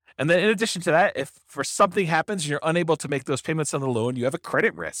 And then in addition to that, if for something happens and you're unable to make those payments on the loan, you have a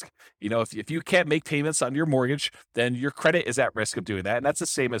credit risk. If you can't make payments on your mortgage, then your credit is at risk of doing that. And that's the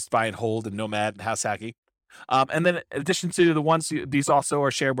same as buy and hold and nomad and house hacking. And then in addition to the ones, these also are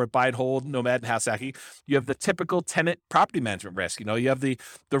shared with buy and hold, nomad, and house hacking. You have the typical tenant property management risk. You have the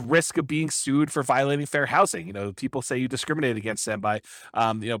risk of being sued for violating fair housing. People say you discriminate against them by,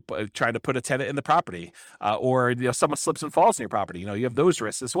 trying to put a tenant in the property, or someone slips and falls in your property. You have those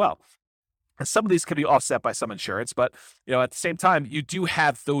risks as well. And some of these can be offset by some insurance, but at the same time, you do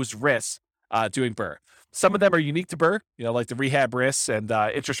have those risks doing BRRRR. Some of them are unique to BRRRR, like the rehab risks and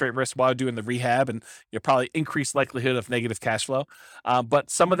interest rate risks while doing the rehab, and probably increased likelihood of negative cash flow. But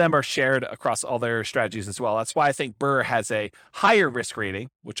some of them are shared across all their strategies as well. That's why I think BRRRR has a higher risk rating,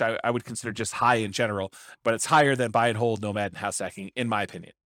 which I would consider just high in general, but it's higher than buy and hold, nomad, and house hacking, in my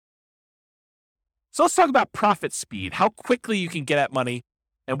opinion. So let's talk about profit speed, how quickly you can get at money,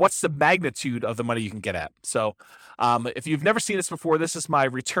 and what's the magnitude of the money you can get at. So if you've never seen this before, this is my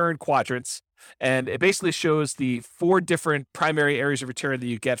return quadrants. And it basically shows the 4 different primary areas of return that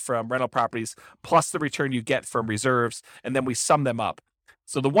you get from rental properties, plus the return you get from reserves, and then we sum them up.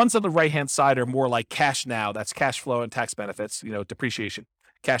 So the ones on the right-hand side are more like cash now. That's cash flow and tax benefits, depreciation,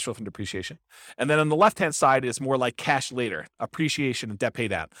 cash flow from depreciation. And then on the left-hand side is more like cash later, appreciation and debt pay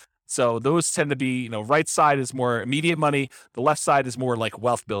down. So those tend to be, right side is more immediate money. The left side is more like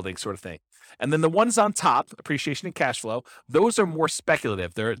wealth building sort of thing. And then the ones on top, appreciation and cash flow, those are more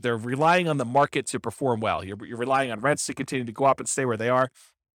speculative. They're relying on the market to perform well. You're relying on rents to continue to go up and stay where they are,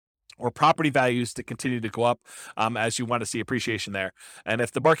 or property values to continue to go up as you want to see appreciation there. And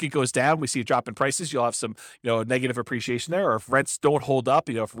if the market goes down, we see a drop in prices, you'll have some negative appreciation there. Or if rents don't hold up,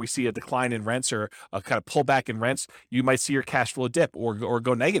 if we see a decline in rents or a kind of pullback in rents, you might see your cash flow dip or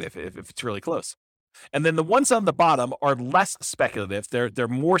go negative if it's really close. And then the ones on the bottom are less speculative. They're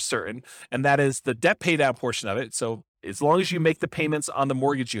more certain, and that is the debt pay down portion of it. So as long as you make the payments on the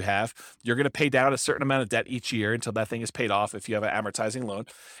mortgage you have, you're going to pay down a certain amount of debt each year until that thing is paid off if you have an amortizing loan.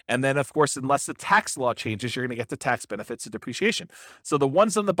 And then, of course, unless the tax law changes, you're going to get the tax benefits of depreciation. So the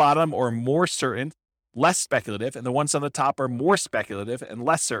ones on the bottom are more certain, less speculative, and the ones on the top are more speculative and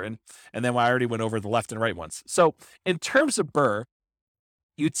less certain. And then I already went over the left and right ones. So in terms of BRRRR,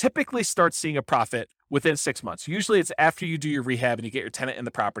 you typically start seeing a profit within 6 months. Usually it's after you do your rehab and you get your tenant in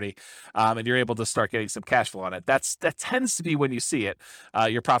the property and you're able to start getting some cash flow on it. That tends to be when you see it,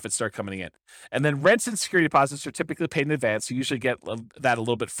 your profits start coming in. And then rents and security deposits are typically paid in advance. So you usually get that a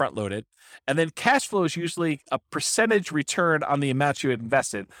little bit front loaded. And then cash flow is usually a percentage return on the amount you had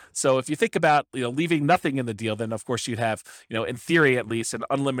invested. So if you think about, leaving nothing in the deal, then of course you'd have, in theory at least, an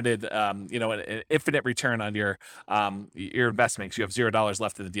unlimited, an infinite return on your investments. You have $0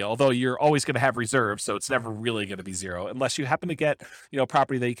 left in the deal, although you're always going to have reserves. So it's never really going to be zero unless you happen to get,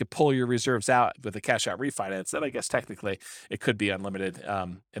 property that you could pull your reserves out with a cash out refinance. Then I guess technically it could be unlimited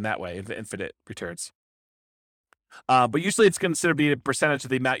in that way, infinite returns. But usually it's considered to be a percentage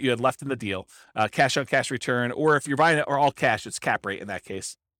of the amount you had left in the deal, cash on cash return, or if you're buying it or all cash, it's cap rate in that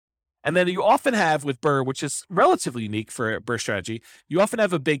case. And then you often have with BRRRR, which is relatively unique for a BRRRR strategy, you often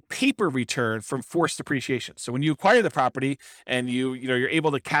have a big paper return from forced appreciation. So when you acquire the property and you're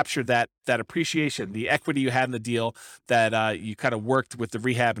able to capture that appreciation, the equity you had in the deal that you kind of worked with the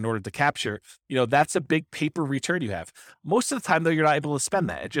rehab in order to capture, that's a big paper return you have. Most of the time, though, you're not able to spend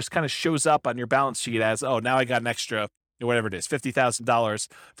that. It just kind of shows up on your balance sheet as, oh, now I got an extra, whatever it is, $50,000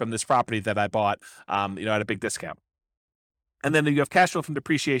 from this property that I bought, at a big discount. And then you have cash flow from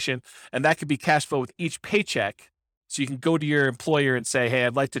depreciation, and that could be cash flow with each paycheck. So you can go to your employer and say, hey,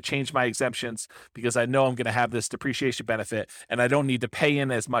 I'd like to change my exemptions because I know I'm going to have this depreciation benefit and I don't need to pay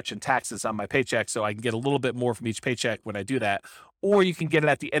in as much in taxes on my paycheck. So I can get a little bit more from each paycheck when I do that. or you can get it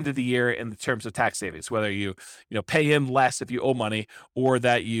at the end of the year in the terms of tax savings, whether you pay in less if you owe money, or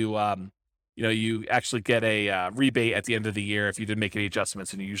that you actually get a rebate at the end of the year if you didn't make any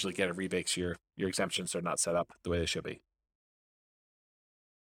adjustments, and you usually get a rebate because your exemptions are not set up the way they should be.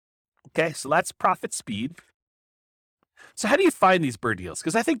 Okay, so that's profit speed. So how do you find these BRRRR deals?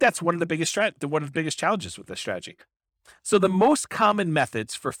 Because I think that's one of the biggest challenges with this strategy. So the most common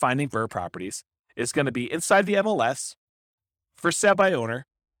methods for finding BRRRR properties is going to be inside the MLS, for sale by owner,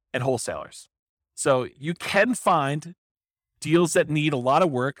 and wholesalers. So you can find deals that need a lot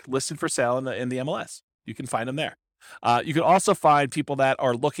of work listed for sale in the MLS. You can find them there. You can also find people that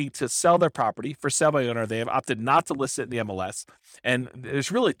are looking to sell their property for sale by owner. They have opted not to list it in the MLS. And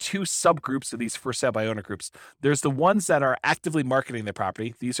there's really two subgroups of these for sale by owner groups. There's the ones that are actively marketing their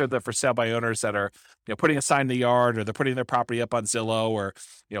property. These are the for sale by owners that are putting a sign in the yard, or they're putting their property up on Zillow, or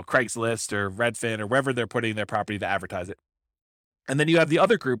Craigslist or Redfin, or wherever they're putting their property to advertise it. And then you have the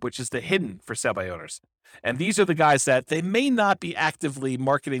other group, which is the hidden for sale by owners. And these are the guys that they may not be actively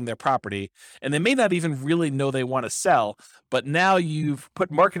marketing their property, and they may not even really know they want to sell, but now you've put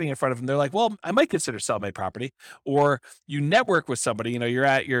marketing in front of them. They're like, well, I might consider selling my property. Or you network with somebody, you're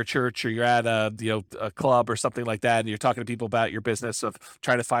at your church, or you're at a club or something like that, and you're talking to people about your business of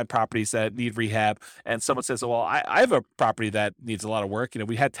trying to find properties that need rehab. And someone says, well, I have a property that needs a lot of work.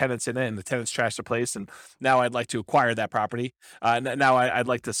 We had tenants in it, and the tenants trashed the place, and now I'd like to acquire that property. Now I'd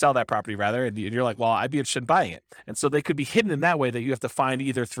like to sell that property rather. And you're like, well, I'd be interested in buying it. And so they could be hidden in that way, that you have to find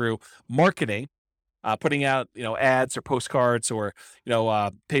either through marketing, putting out ads or postcards, or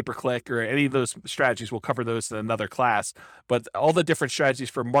pay-per-click, or any of those strategies. We'll cover those in another class. But all the different strategies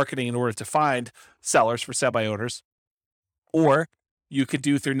for marketing in order to find sellers for sale by owners, or you could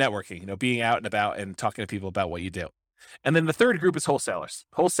do through networking, being out and about and talking to people about what you do. And then the third group is wholesalers.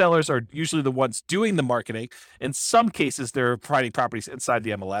 Wholesalers are usually the ones doing the marketing. In some cases, they're providing properties inside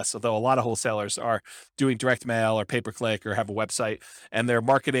the MLS, although a lot of wholesalers are doing direct mail or pay-per-click or have a website, and they're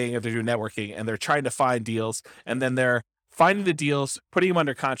marketing, or they're doing networking, and they're trying to find deals, and then they're finding the deals, putting them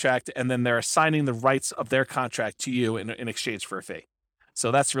under contract, and then they're assigning the rights of their contract to you in exchange for a fee. So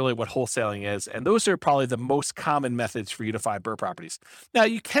that's really what wholesaling is. And those are probably the most common methods for you to find BRRRR properties. Now,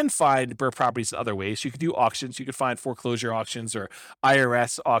 you can find BRRRR properties in other ways. You could do auctions. You could find foreclosure auctions, or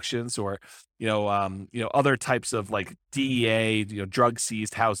IRS auctions, or other types of like DEA, drug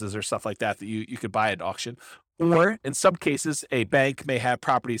seized houses or stuff like that you could buy at auction. Or in some cases, a bank may have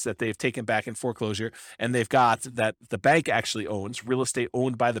properties that they've taken back in foreclosure, and they've got that the bank actually owns, real estate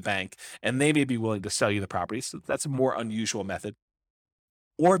owned by the bank, and they may be willing to sell you the property. So that's a more unusual method.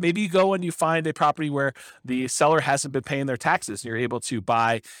 Or maybe you go and you find a property where the seller hasn't been paying their taxes, and you're able to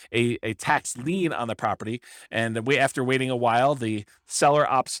buy a tax lien on the property. And after waiting a while, the seller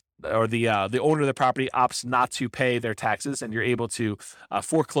opts, or the owner of the property opts not to pay their taxes, and you're able to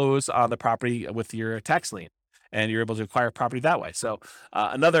foreclose on the property with your tax lien, and you're able to acquire property that way. So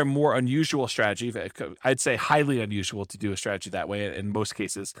another more unusual strategy, I'd say highly unusual to do a strategy that way in most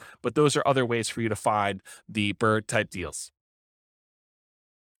cases, but those are other ways for you to find the BRRRR type deals.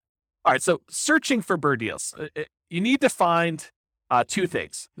 All right, so searching for BRRRR deals, you need to find two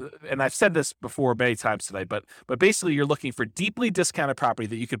things. And I've said this before many times today, but basically you're looking for deeply discounted property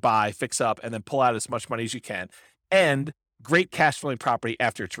that you could buy, fix up, and then pull out as much money as you can, and great cash flowing property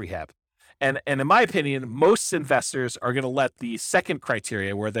after it's rehab. And in my opinion, most investors are going to let the second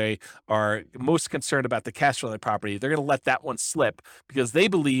criteria, where they are most concerned about the cash flowing property, they're going to let that one slip, because they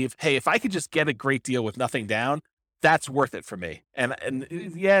believe, hey, if I could just get a great deal with nothing down, that's worth it for me. And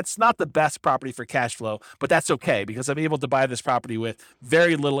yeah, it's not the best property for cash flow, but that's okay, because I'm able to buy this property with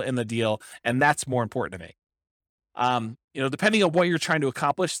very little in the deal, and that's more important to me. Depending on what you're trying to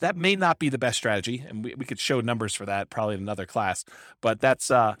accomplish, that may not be the best strategy, and we could show numbers for that probably in another class, but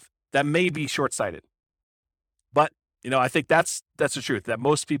that may be short-sighted. But I think that's the truth, that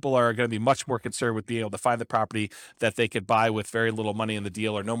most people are going to be much more concerned with being able to find the property that they could buy with very little money in the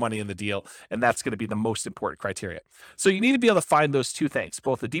deal, or no money in the deal, and that's going to be the most important criteria. So you need to be able to find those two things,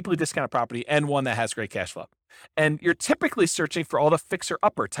 both a deeply discounted property and one that has great cash flow. And you're typically searching for all the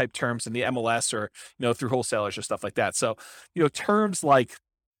fixer-upper type terms in the MLS, or through wholesalers or stuff like that. So terms like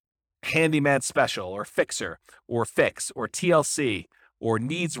handyman special, or fixer, or fix, or TLC, or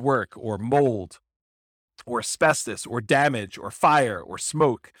needs work, or mold, or asbestos, or damage, or fire, or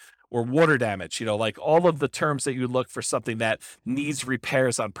smoke, or water damage, like all of the terms that you look for something that needs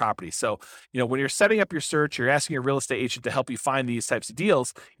repairs on property. So, when you're setting up your search, you're asking your real estate agent to help you find these types of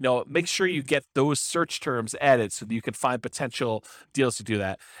deals, make sure you get those search terms added so that you can find potential deals to do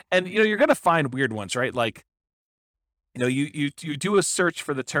that. And, you're going to find weird ones, right? Like, you do a search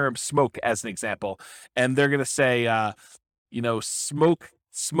for the term smoke as an example, and they're going to say,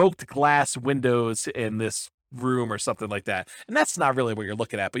 smoked glass windows in this room or something like that. And that's not really what you're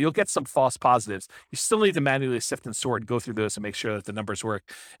looking at, but you'll get some false positives. You still need to manually sift and sort and go through those and make sure that the numbers work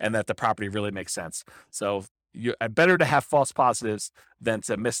and that the property really makes sense. So better to have false positives than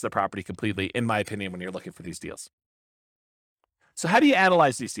to miss the property completely, in my opinion, when you're looking for these deals. So how do you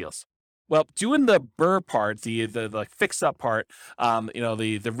analyze these deals? Well, doing the BRRRR part, the like fix up part,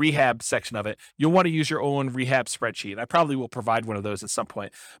 the rehab section of it, you'll want to use your own rehab spreadsheet. I probably will provide one of those at some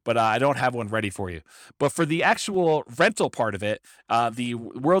point, but I don't have one ready for you. But for the actual rental part of it, the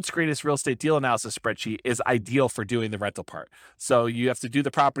world's greatest real estate deal analysis spreadsheet is ideal for doing the rental part. So you have to do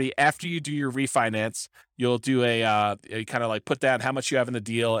the property after you do your refinance. You'll do a kind of like put down how much you have in the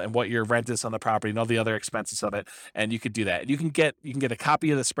deal and what your rent is on the property and all the other expenses of it, and you could do that. You can get a copy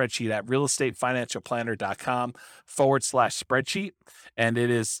of the spreadsheet at realestatefinancialplanner.com/spreadsheet, and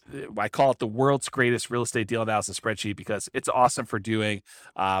it is, I call it the world's greatest real estate deal analysis spreadsheet because it's awesome for doing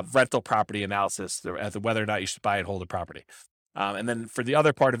rental property analysis as to whether or not you should buy and hold a property. And then for the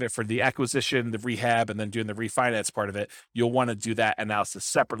other part of it, for the acquisition, the rehab, and then doing the refinance part of it, you'll want to do that analysis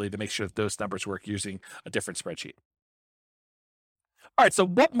separately to make sure that those numbers work using a different spreadsheet. All right, so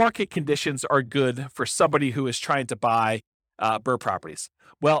what market conditions are good for somebody who is trying to buy BRRRR properties?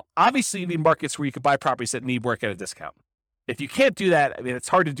 Well, obviously you need markets where you can buy properties that need work at a discount. If you can't do that, I mean, it's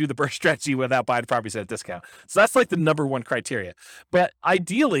hard to do the BRRRR strategy without buying properties at a discount. So that's like the number one criteria. But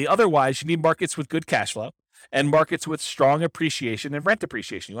ideally, otherwise, you need markets with good cash flow and markets with strong appreciation and rent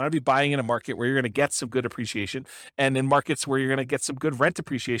appreciation. You want to be buying in a market where you're going to get some good appreciation, and in markets where you're going to get some good rent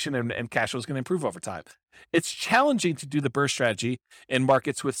appreciation and cash flow is going to improve over time. It's challenging to do the BRRRR strategy in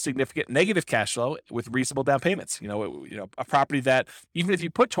markets with significant negative cash flow with reasonable down payments. A property that even if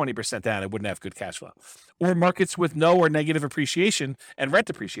you put 20% down, it wouldn't have good cash flow. Or markets with no or negative appreciation and rent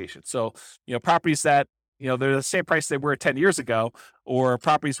appreciation. So, properties that they're the same price they were 10 years ago, or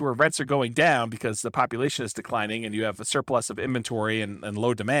properties where rents are going down because the population is declining and you have a surplus of inventory and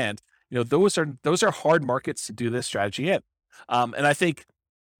low demand. Those are hard markets to do this strategy in. And I think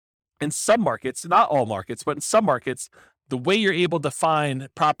in some markets, not all markets, but in some markets, the way you're able to find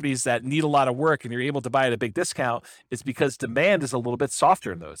properties that need a lot of work and you're able to buy at a big discount is because demand is a little bit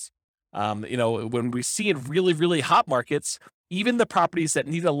softer in those. When we see in really, really hot markets, even the properties that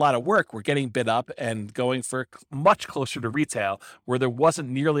need a lot of work were getting bid up and going for much closer to retail, where there wasn't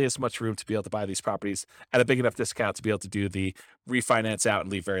nearly as much room to be able to buy these properties at a big enough discount to be able to do the refinance out and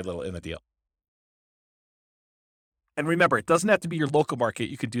leave very little in the deal. And remember, it doesn't have to be your local market.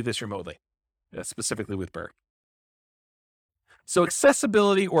 You could do this remotely, specifically with BRRRR. So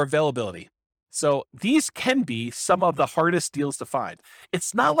accessibility or availability. So these can be some of the hardest deals to find.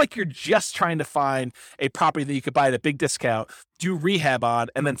 It's not like you're just trying to find a property that you could buy at a big discount, do rehab on,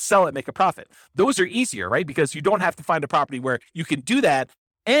 and then sell it, make a profit. Those are easier, right? Because you don't have to find a property where you can do that.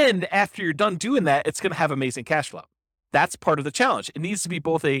 And after you're done doing that, it's going to have amazing cash flow. That's part of the challenge. It needs to be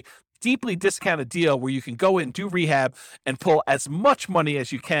both a deeply discounted deal where you can go in, do rehab, and pull as much money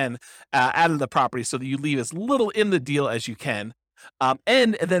as you can out of the property so that you leave as little in the deal as you can.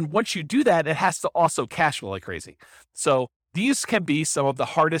 And then once you do that, it has to also cash flow like crazy. So these can be some of the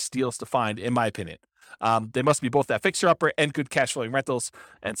hardest deals to find, in my opinion. They must be both that fixer-upper and good cash flowing rentals.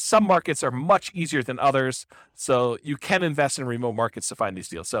 And some markets are much easier than others. So you can invest in remote markets to find these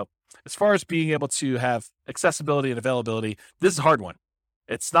deals. So as far as being able to have accessibility and availability, this is a hard one.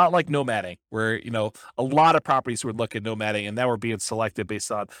 It's not like nomading where, a lot of properties would look at nomading and now we're being selected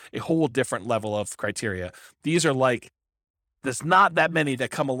based on a whole different level of criteria. These are like, there's not that many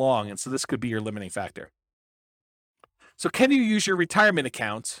that come along, and so this could be your limiting factor. So can you use your retirement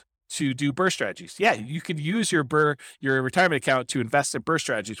account to do BRRRR strategies? Yeah, you can use your retirement account to invest in BRRRR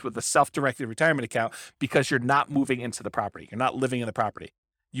strategies with a self-directed retirement account because you're not moving into the property. You're not living in the property.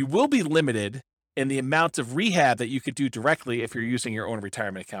 You will be limited in the amount of rehab that you could do directly if you're using your own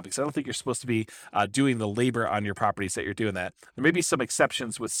retirement account, because I don't think you're supposed to be doing the labor on your properties that you're doing that. There may be some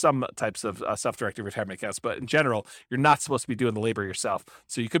exceptions with some types of self-directed retirement accounts, but in general, you're not supposed to be doing the labor yourself.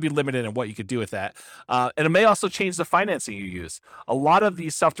 So you could be limited in what you could do with that. And it may also change the financing you use. A lot of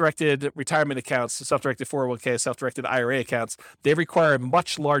these self-directed retirement accounts, self-directed 401k, self-directed IRA accounts, they require a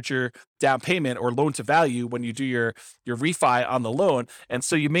much larger down payment or loan to value when you do your refi on the loan. And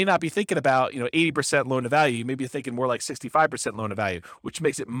so you may not be thinking about, 80% loan to value. You may be thinking more like 65% loan to value, which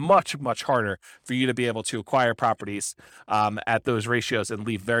makes it much, much harder for you to be able to acquire properties at those ratios and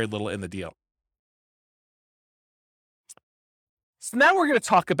leave very little in the deal. So now we're going to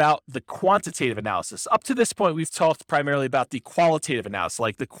talk about the quantitative analysis. Up to this point, we've talked primarily about the qualitative analysis,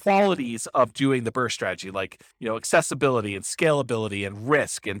 like the qualities of doing the BRRRR strategy, like, accessibility and scalability and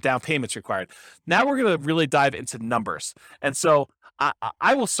risk and down payments required. Now we're going to really dive into numbers. And so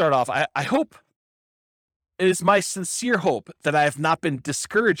I will start off. I hope, it is my sincere hope that I have not been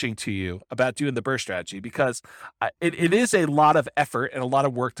discouraging to you about doing the BRRRR strategy, because it is a lot of effort and a lot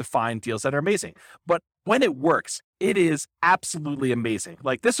of work to find deals that are amazing. But when it works, it is absolutely amazing.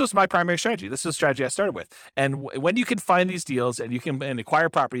 Like, this was my primary strategy. This is a strategy I started with. And when you can find these deals and you can acquire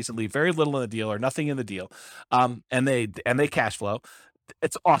properties and leave very little in the deal or nothing in the deal, and they cash flow,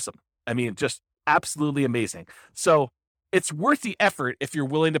 it's awesome. I mean, just absolutely amazing. So it's worth the effort if you're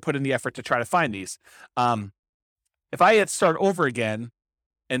willing to put in the effort to try to find these. If I had to start over again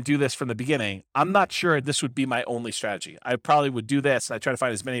and do this from the beginning, I'm not sure this would be my only strategy. I probably would do this, and I try to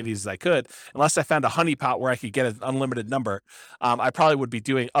find as many of these as I could, unless I found a honeypot where I could get an unlimited number. I probably would be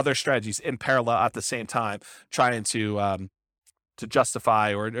doing other strategies in parallel at the same time, trying to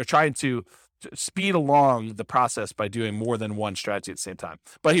justify or trying to speed along the process by doing more than one strategy at the same time.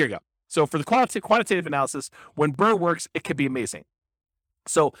 But here you go. So for the quantitative analysis, when BRRRR works, it can be amazing.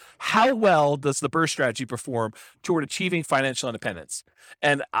 So how well does the BRRRR strategy perform toward achieving financial independence?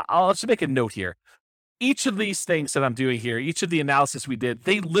 And I'll just make a note here. Each of these things that I'm doing here, each of the analysis we did,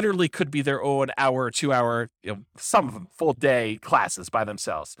 they literally could be their own hour or 2 hour, some of them full day classes by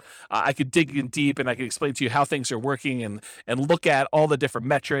themselves. I could dig in deep and I could explain to you how things are working and look at all the different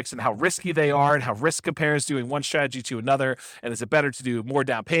metrics and how risky they are and how risk compares doing one strategy to another. And is it better to do more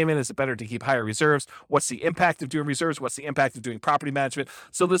down payment? Is it better to keep higher reserves? What's the impact of doing reserves? What's the impact of doing property management?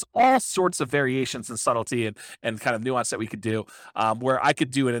 So there's all sorts of variations and subtlety and kind of nuance that we could do, where I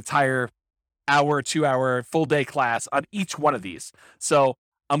could do an entire hour, 2 hour, full day class on each one of these. So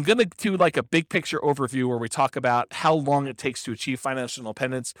I'm going to do like a big picture overview where we talk about how long it takes to achieve financial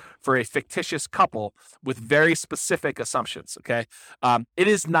independence for a fictitious couple with very specific assumptions. Okay. It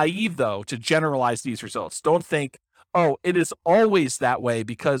is naive, though, to generalize these results. Don't think, oh, it is always that way,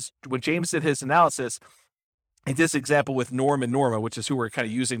 because when James did his analysis, in this example with Norm and Norma, which is who we're kind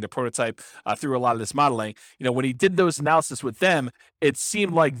of using to prototype through a lot of this modeling, when he did those analysis with them, it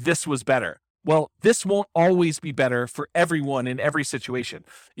seemed like this was better. Well, this won't always be better for everyone in every situation.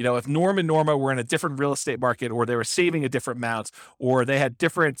 If Norm and Norma were in a different real estate market, or they were saving a different amount, or they had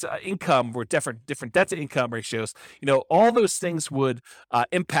different income or different debt to income ratios, all those things would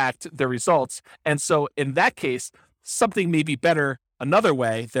impact their results. And so in that case, something may be better another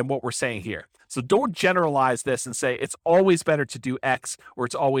way than what we're saying here. So don't generalize this and say it's always better to do X or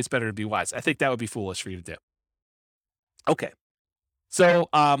it's always better to be Y. I think that would be foolish for you to do. Okay. So,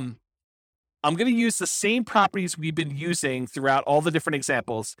 I'm going to use the same properties we've been using throughout all the different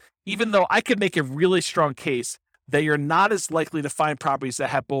examples, even though I could make a really strong case that you're not as likely to find properties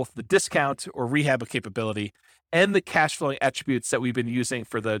that have both the discount or rehab capability and the cash flowing attributes that we've been using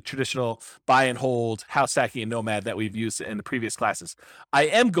for the traditional buy and hold, house hacking, and nomad that we've used in the previous classes. I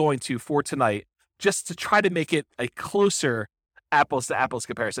am going to, for tonight, just to try to make it a closer apples to apples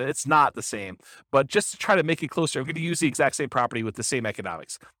comparison. It's not the same, but just to try to make it closer, I'm going to use the exact same property with the same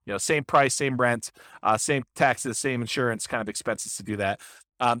economics, same price, same rent, same taxes, same insurance kind of expenses to do that.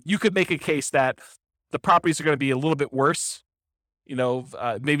 You could make a case that the properties are going to be a little bit worse.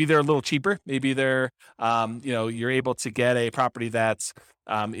 Maybe they're a little cheaper. Maybe they're, you're able to get a property that's,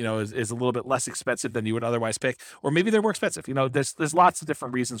 is a little bit less expensive than you would otherwise pick, or maybe they're more expensive. There's lots of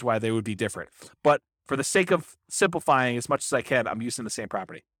different reasons why they would be different, but for the sake of simplifying as much as I can, I'm using the same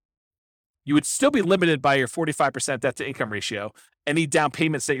property. You would still be limited by your 45% debt to income ratio, any down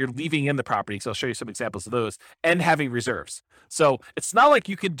payments that you're leaving in the property. So I'll show you some examples of those, and having reserves. So it's not like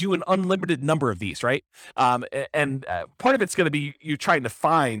you could do an unlimited number of these, right? And part of it's going to be you trying to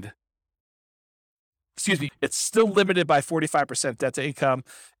find, it's still limited by 45% debt to income,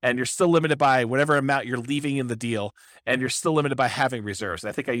 and you're still limited by whatever amount you're leaving in the deal, and you're still limited by having reserves.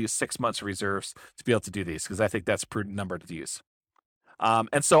 I think I use 6 months of reserves to be able to do these because I think that's a prudent number to use.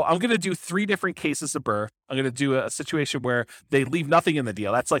 And so I'm going to do 3 different cases of BRRRR. I'm going to do a situation where they leave nothing in the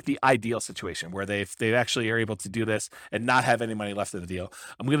deal. That's like the ideal situation where they actually are able to do this and not have any money left in the deal.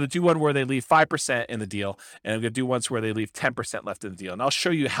 I'm going to do one where they leave 5% in the deal, and I'm going to do ones where they leave 10% left in the deal. And I'll show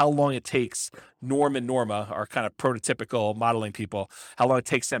you how long it takes Norm and Norma, our kind of prototypical modeling people, how long it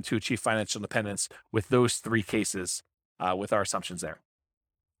takes them to achieve financial independence with those 3 cases with our assumptions there.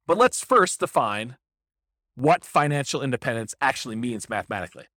 But let's first define what financial independence actually means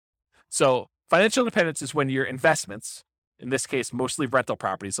mathematically. So financial independence is when your investments, in this case, mostly rental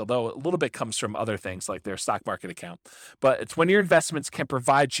properties, although a little bit comes from other things like their stock market account, but it's when your investments can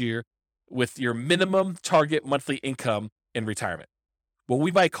provide you with your minimum target monthly income in retirement. what we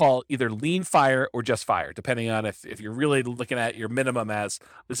might call either lean fire or just fire, depending on if you're really looking at your minimum as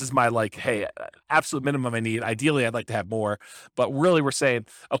this is my like, hey, absolute minimum I need. Ideally, I'd like to have more, but really we're saying,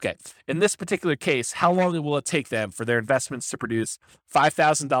 okay, in this particular case, how long will it take them for their investments to produce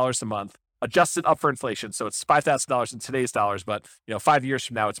 $5,000 a month, adjusted up for inflation? So it's $5,000 in today's dollars, but 5 years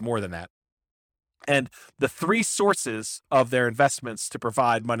from now, it's more than that. And the three sources of their investments to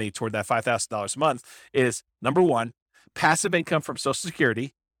provide money toward that $5,000 a month is number one, passive income from Social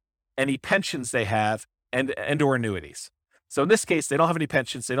Security, any pensions they have, and or annuities. So in this case, they don't have any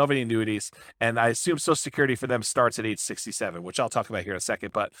pensions, they don't have any annuities, and I assume Social Security for them starts at age 67, which I'll talk about here in a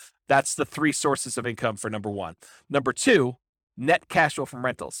second, but that's the three sources of income for number one. Number two, net cash flow from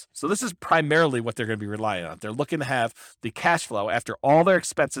rentals. So this is primarily what they're going to be relying on. They're looking to have the cash flow after all their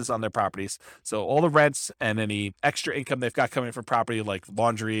expenses on their properties. So all the rents and any extra income they've got coming from property like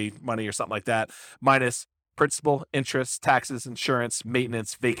laundry money or something like that, minus principal, interest, taxes, insurance,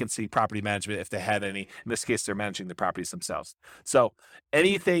 maintenance, vacancy, property management, if they had any. In this case, they're managing the properties themselves. So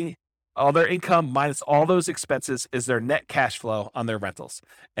anything, all their income minus all those expenses is their net cash flow on their rentals.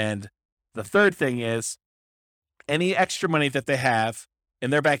 And the third thing is any extra money that they have in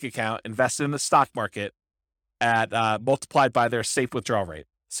their bank account invested in the stock market at multiplied by their safe withdrawal rate.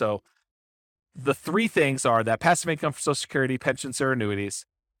 So the three things are that passive income for Social Security, pensions, or annuities,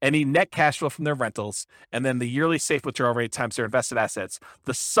 any net cash flow from their rentals, and then the yearly safe withdrawal rate times their invested assets.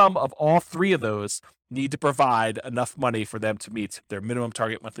 The sum of all three of those need to provide enough money for them to meet their minimum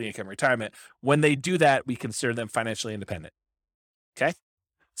target monthly income retirement. When they do that, we consider them financially independent. Okay?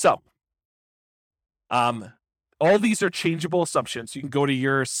 So, all these are changeable assumptions. You can go to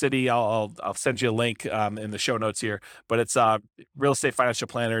your city. I'll send you a link in the show notes here, but it's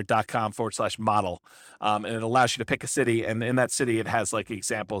realestatefinancialplanner.com/model. And it allows you to pick a city. And in that city, it has like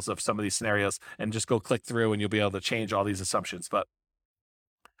examples of some of these scenarios, and just go click through and you'll be able to change all these assumptions. But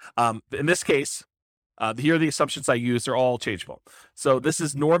in this case, here are the assumptions I use. They're all changeable. So this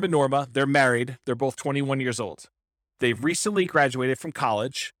is Norm and Norma. They're married. They're both 21 years old. They've recently graduated from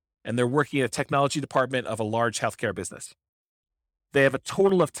college, and they're working in a technology department of a large healthcare business. They have a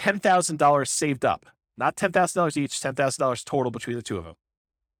total of $10,000 saved up, not $10,000 each, $10,000 total between the two of them.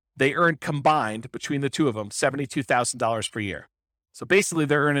 They earn combined between the two of them $72,000 per year. So basically,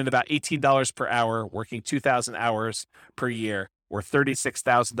 they're earning about $18 per hour, working 2,000 hours per year, or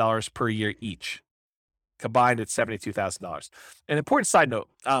 $36,000 per year each. Combined, it's $72,000. An important side note,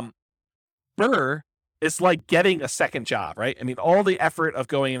 BRRRR is like getting a second job, right? I mean, all the effort of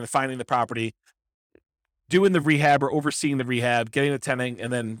going in and finding the property, doing the rehab or overseeing the rehab, getting the tenant,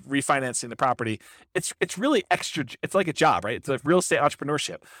 and then refinancing the property, it's really extra. It's like a job, right? It's like real estate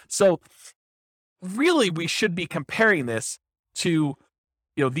entrepreneurship. So really, we should be comparing this to,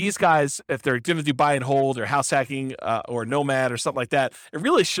 these guys, if they're going to do buy and hold or house hacking or nomad or something like that, it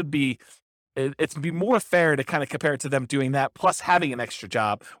really should be, it's be more fair to kind of compare it to them doing that, plus having an extra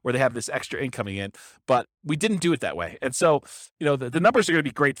job where they have this extra income in. But we didn't do it that way. And so, the numbers are going to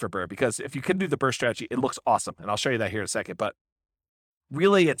be great for BRRRR, because if you can do the BRRRR strategy, it looks awesome. And I'll show you that here in a second. But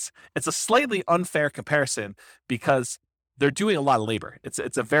really, it's a slightly unfair comparison because they're doing a lot of labor. It's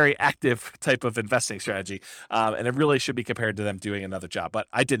a very active type of investing strategy. And it really should be compared to them doing another job. But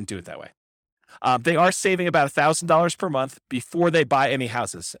I didn't do it that way. They are saving about $1,000 per month before they buy any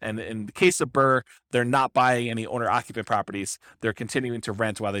houses. And in the case of BRRRR, they're not buying any owner-occupant properties. They're continuing to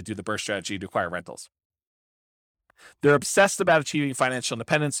rent while they do the BRRRR strategy to acquire rentals. They're obsessed about achieving financial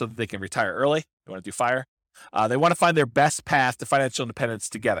independence so that they can retire early. They want to do FIRE. They want to find their best path to financial independence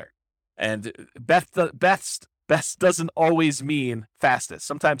together. And best doesn't always mean fastest.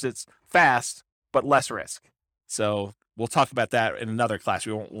 Sometimes it's fast, but less risk. So we'll talk about that in another class.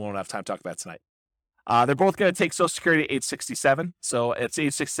 We won't have time to talk about it tonight. They're both going to take Social Security at age 67. So at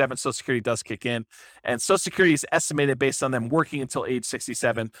age 67, Social Security does kick in. And Social Security is estimated based on them working until age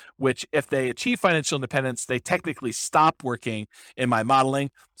 67, which if they achieve financial independence, they technically stop working in my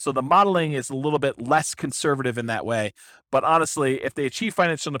modeling. So the modeling is a little bit less conservative in that way. But honestly, if they achieve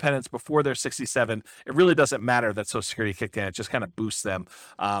financial independence before they're 67, it really doesn't matter that Social Security kicked in. It just kind of boosts them.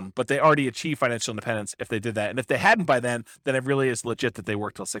 But they already achieved financial independence if they did that. And if they hadn't by then it really is legit that they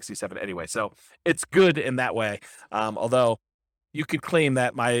worked till 67 anyway. So it's good in that way. Although you could claim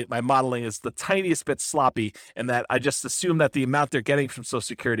that my modeling is the tiniest bit sloppy, and that I just assume that the amount they're getting from Social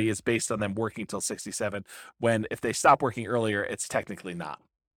Security is based on them working till 67, when if they stop working earlier, it's technically not.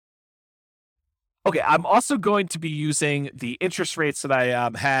 Okay, I'm also going to be using the interest rates that I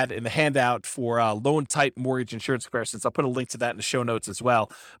had in the handout for loan type mortgage insurance comparisons. I'll put a link to that in the show notes as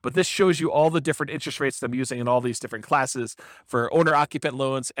well. But this shows you all the different interest rates that I'm using in all these different classes for owner-occupant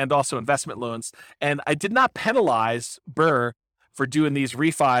loans and also investment loans. And I did not penalize BRRRR for doing these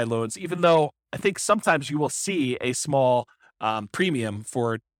refi loans, even though I think sometimes you will see a small premium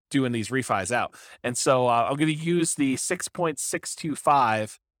for doing these refis out. And so I'm going to use the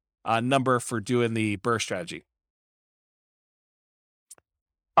 6.625 number for doing the BRRRR strategy.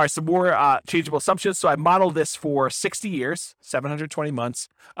 All right, some more changeable assumptions. So I modeled this for 60 years, 720 months.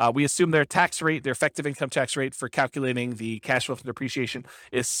 We assume their tax rate, their effective income tax rate for calculating the cash flow from depreciation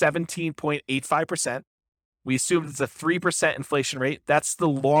is 17.85%. We assume it's a 3% inflation rate. That's the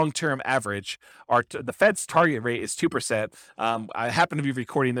long-term average. The Fed's target rate is 2%. I happen to be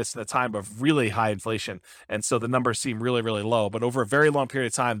recording this in a time of really high inflation, and so the numbers seem really, really low. But over a very long period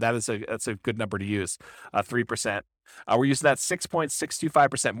of time, that's a good number to use, 3%. We're using that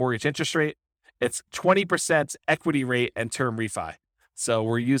 6.625% mortgage interest rate. It's 20% equity rate and term refi. So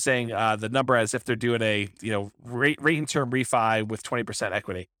we're using the number as if they're doing a rate and term refi with 20%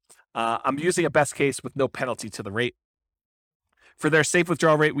 equity. I'm using a best case with no penalty to the rate. For their safe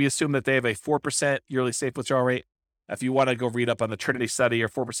withdrawal rate, we assume that they have a 4% yearly safe withdrawal rate. If you want to go read up on the Trinity study or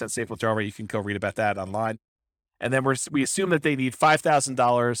 4% safe withdrawal rate, you can go read about that online. And then we assume that they need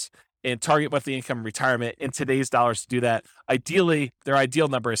 $5,000 in target monthly income retirement in today's dollars to do that. Ideally, their ideal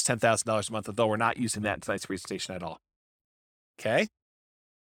number is $10,000 a month, although we're not using that in tonight's presentation at all. Okay.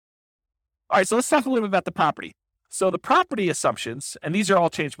 All right, so let's talk a little bit about the property. So the property assumptions, and these are all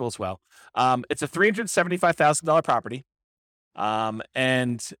changeable as well. It's a $375,000 property,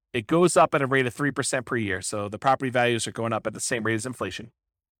 and it goes up at a rate of 3% per year. So the property values are going up at the same rate as inflation.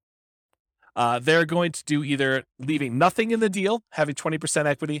 They're going to do either leaving nothing in the deal, having 20%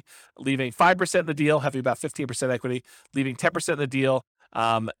 equity, leaving 5% in the deal, having about 15% equity, leaving 10% in the deal,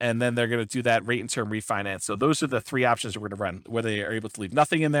 and then they're going to do that rate and term refinance. So those are the three options we're going to run, whether they are able to leave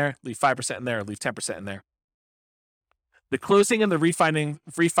nothing in there, leave 5% in there, or leave 10% in there. The closing and the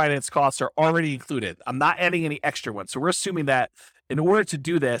refinance costs are already included. I'm not adding any extra ones. So we're assuming that in order to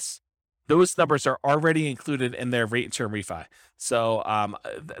do this, those numbers are already included in their rate and term refi. So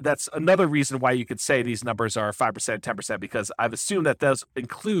that's another reason why you could say these numbers are 5%, 10%, because I've assumed that those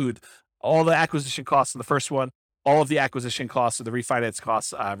include all the acquisition costs in the first one, all of the acquisition costs or the refinance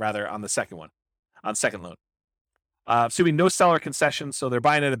costs, rather, on the second one, on second loan. Assuming no seller concessions, so they're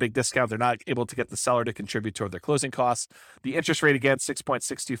buying at a big discount. They're not able to get the seller to contribute toward their closing costs. The interest rate, again,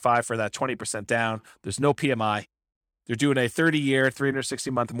 6.625 for that 20% down. There's no PMI. They're doing a 30-year,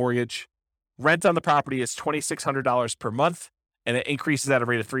 360-month mortgage. Rent on the property is $2,600 per month, and it increases at a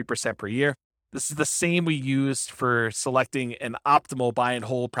rate of 3% per year. This is the same we used for selecting an optimal buy and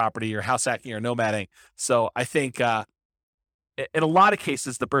hold property or house hacking or nomading. So I think in a lot of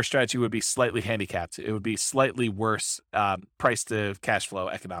cases, the BRRRR strategy would be slightly handicapped. It would be slightly worse price to cash flow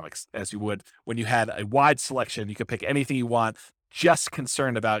economics, as you would when you had a wide selection. You could pick anything you want, just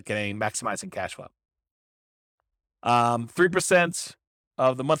concerned about maximizing cash flow. 3%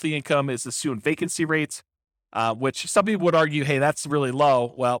 of the monthly income is assumed vacancy rate, which some people would argue, hey, that's really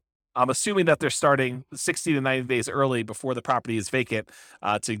low. Well, I'm assuming that they're starting 60 to 90 days early before the property is vacant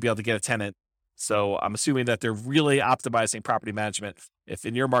to be able to get a tenant. So I'm assuming that they're really optimizing property management. If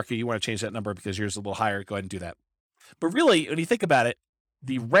in your market you want to change that number because yours is a little higher, go ahead and do that. But really, when you think about it,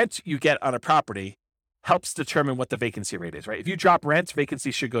 the rent you get on a property helps determine what the vacancy rate is, right? If you drop rent,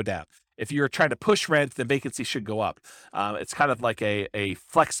 vacancy should go down. If you're trying to push rent, then vacancy should go up. It's kind of like a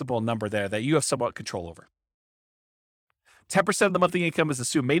flexible number there that you have somewhat control over. 10% of the monthly income is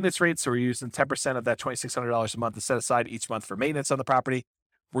assumed maintenance rate. So we're using 10% of that $2,600 a month to set aside each month for maintenance on the property.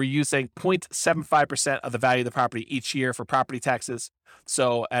 We're using 0.75% of the value of the property each year for property taxes.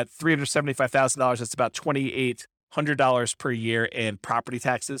 So at $375,000, that's about $2,800 per year in property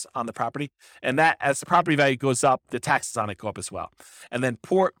taxes on the property. And that, as the property value goes up, the taxes on it go up as well. And then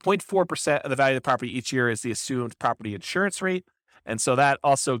 0.4% of the value of the property each year is the assumed property insurance rate. And so that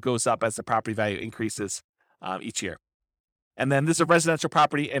also goes up as the property value increases each year. And then this is a residential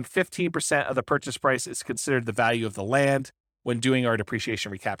property, and 15% of the purchase price is considered the value of the land when doing our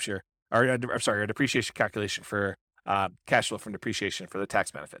depreciation recapture, our depreciation calculation for cash flow from depreciation for the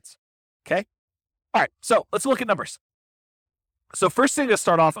tax benefits. Okay? All right, so let's look at numbers. So first thing to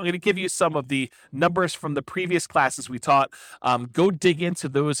start off, I'm going to give you some of the numbers from the previous classes we taught. Go dig into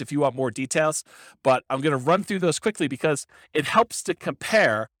those if you want more details, but I'm going to run through those quickly because it helps to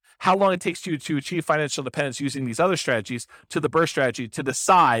compare how long it takes you to achieve financial independence using these other strategies to the BRRRR strategy to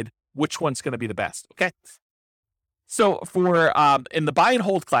decide which one's going to be the best, okay? So for in the buy and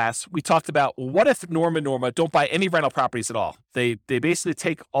hold class, we talked about what if Norm and Norma don't buy any rental properties at all? They basically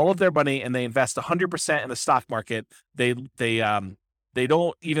take all of their money and they invest 100% in the stock market. They They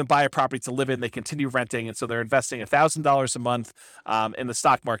don't even buy a property to live in. They continue renting. And so they're investing $1,000 a month in the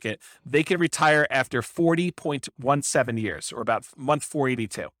stock market. They can retire after 40.17 years, or about month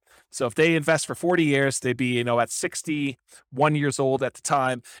 482. So if they invest for 40 years, they'd be, at 61 years old at the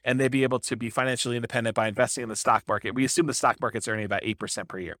time, and they'd be able to be financially independent by investing in the stock market. We assume the stock market's earning about 8%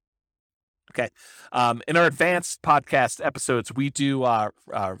 per year. Okay. In our advanced podcast episodes, we do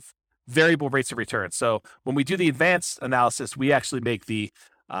variable rates of return. So when we do the advanced analysis, we actually make the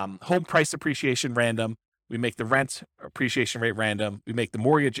home price appreciation random. We make the rent appreciation rate random. We make the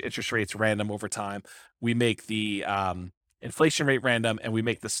mortgage interest rates random over time. We make the inflation rate random, and we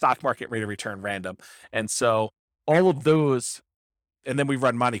make the stock market rate of return random. And so all of those, and then we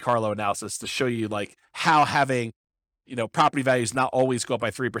run Monte Carlo analysis to show you like how having property values not always go up by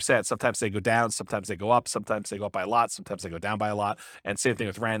 3%. Sometimes they go down, sometimes they go up, sometimes they go up by a lot, sometimes they go down by a lot. And same thing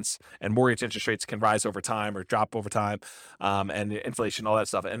with rents, and mortgage interest rates can rise over time or drop over time, and inflation, all that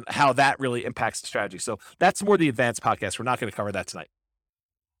stuff, and how that really impacts the strategy. So that's more the advanced podcast. We're not going to cover that tonight.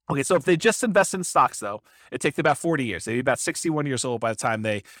 Okay, so if they just invest in stocks, though, it takes about 40 years. They'd be about 61 years old by the time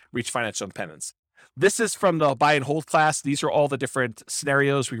they reach financial independence. This is from the buy and hold class. These are all the different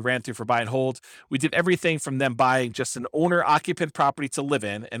scenarios we ran through for buy and hold. We did everything from them buying just an owner-occupant property to live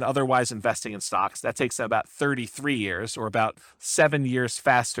in and otherwise investing in stocks. That takes them about 33 years, or about 7 years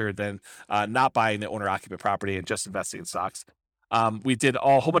faster than not buying the owner-occupant property and just investing in stocks. We did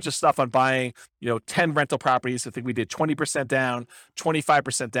a whole bunch of stuff on buying, 10 rental properties. I think we did 20% down,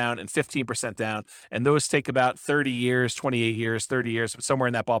 25% down, and 15% down. And those take about 30 years, 28 years, 30 years, somewhere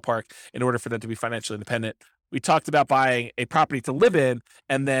in that ballpark, in order for them to be financially independent. We talked about buying a property to live in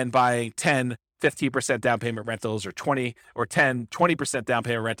and then buying 10, 15% down payment rentals, or 20% down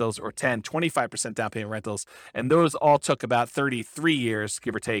payment rentals, or 25% down payment rentals. And those all took about 33 years,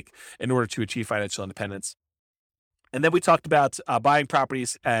 give or take, in order to achieve financial independence. And then we talked about buying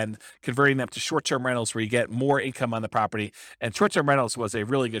properties and converting them to short-term rentals where you get more income on the property. And short-term rentals was a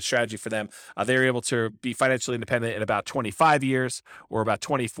really good strategy for them. They were able to be financially independent in about 25 years, or about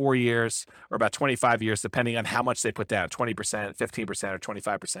 24 years, or about 25 years, depending on how much they put down, 20%, 15%, or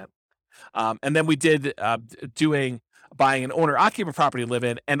 25%. And then we did buying an owner-occupant property to live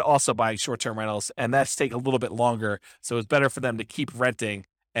in and also buying short-term rentals. And that's take a little bit longer. So it's better for them to keep renting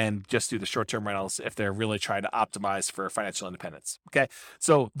and just do the short-term rentals if they're really trying to optimize for financial independence. Okay,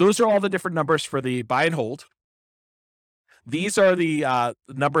 so those are all the different numbers for the buy and hold. These are the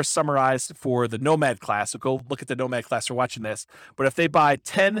numbers summarized for the Nomad class. So go look at the Nomad class for watching this. But if they buy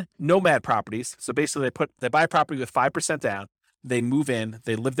 10 Nomad properties, so basically they buy a property with 5% down, they move in,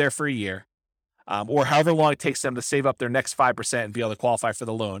 they live there for a year, or however long it takes them to save up their next 5% and be able to qualify for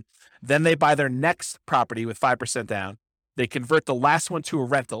the loan. Then they buy their next property with 5% down. They convert the last one to a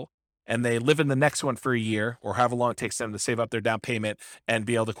rental, and they live in the next one for a year, or however long it takes them to save up their down payment and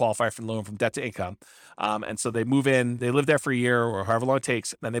be able to qualify for the loan from debt to income. And so they move in, they live there for a year, or however long it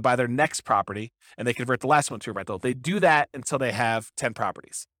takes. Then they buy their next property, and they convert the last one to a rental. They do that until they have 10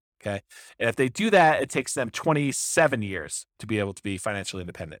 properties. Okay. And if they do that, it takes them 27 years to be able to be financially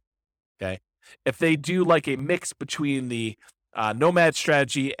independent. Okay. If they do like a mix between the Nomad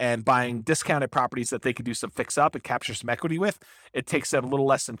strategy and buying discounted properties that they can do some fix up and capture some equity with, it takes them a little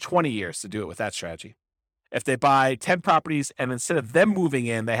less than 20 years to do it with that strategy. If they buy 10 properties and instead of them moving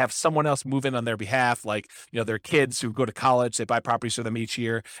in, they have someone else move in on their behalf, like, their kids who go to college, they buy properties for them each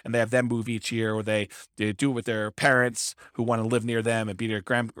year and they have them move each year, or they do it with their parents who want to live near them and be their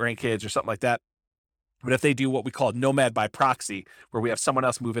grandkids or something like that. But if they do what we call Nomad by proxy, where we have someone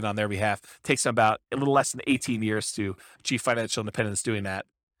else move in on their behalf, it takes them about a little less than 18 years to achieve financial independence doing that.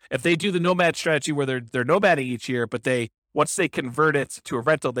 If they do the Nomad strategy where they're nomading each year, but once they convert it to a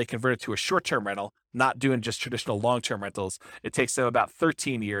rental, they convert it to a short-term rental, not doing just traditional long-term rentals, it takes them about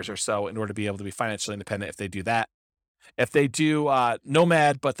 13 years or so in order to be able to be financially independent if they do that. If they do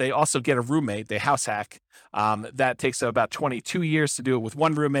Nomad, but they also get a roommate, they house hack, that takes them about 22 years to do it with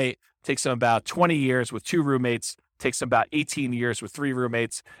one roommate, takes them about 20 years with two roommates, takes them about 18 years with three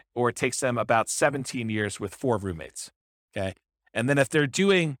roommates, or it takes them about 17 years with four roommates. Okay. And then if they're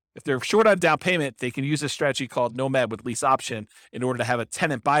short on down payment, they can use a strategy called Nomad with lease option in order to have a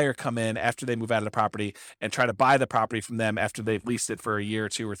tenant buyer come in after they move out of the property and try to buy the property from them after they've leased it for a year or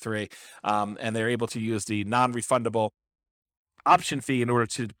two or three. And they're able to use the non-refundable option fee in order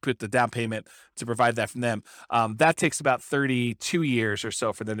to put the down payment to provide that from them. That takes about 32 years or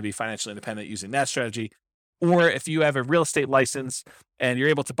so for them to be financially independent using that strategy. Or if you have a real estate license and you're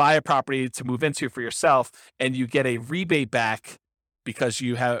able to buy a property to move into for yourself and you get a rebate back because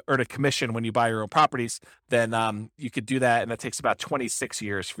you have earned a commission when you buy your own properties, then you could do that. And that takes about 26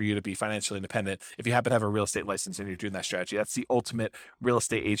 years for you to be financially independent if you happen to have a real estate license and you're doing that strategy. That's the ultimate real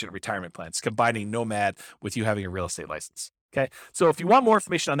estate agent retirement plan. It's combining Nomad with you having a real estate license. Okay. So if you want more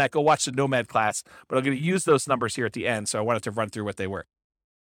information on that, go watch the Nomad class, but I'm going to use those numbers here at the end. So I wanted to run through what they were.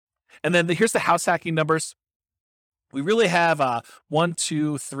 And then here's the house hacking numbers. We really have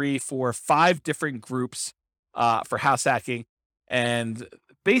 5 different groups for house hacking. And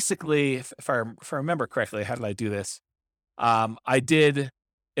basically, if I remember correctly, how did I do this? I did,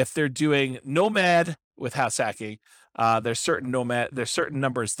 if they're doing Nomad with house hacking, there's certain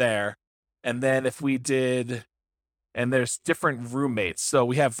numbers there. And then if we did, and there's different roommates. So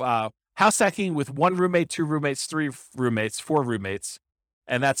we have house hacking with 1 roommate, 2 roommates, 3 roommates, 4 roommates.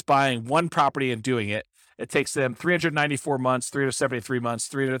 And that's buying one property and doing it. It takes them 394 months, 373 months,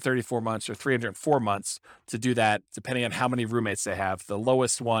 334 months, or 304 months to do that, depending on how many roommates they have. The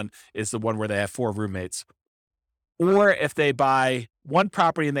lowest one is the one where they have 4 roommates. Or if they buy one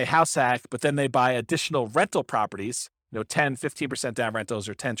property and they house hack, but then they buy additional rental properties, 10, 15% down rentals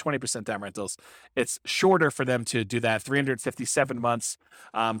or 10, 20% down rentals, it's shorter for them to do that, 357 months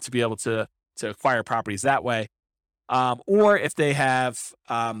to be able to acquire properties that way. Or if they have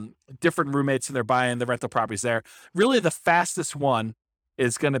different roommates and they're buying the rental properties there. Really, the fastest one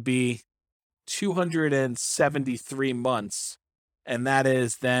is going to be 273 months. And that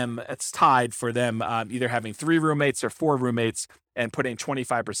is them, it's tied for them either having 3 roommates or 4 roommates and putting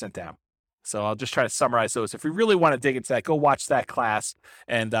 25% down. So I'll just try to summarize those. If you really want to dig into that, go watch that class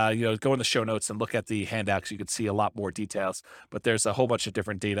and go in the show notes and look at the handouts. You can see a lot more details, but there's a whole bunch of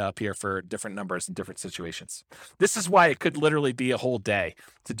different data up here for different numbers and different situations. This is why it could literally be a whole day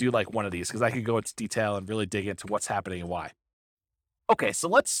to do like one of these, because I could go into detail and really dig into what's happening and why. Okay, so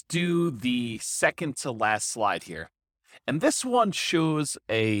let's do the second to last slide here. And this one shows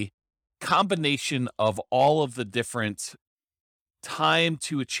a combination of all of the different time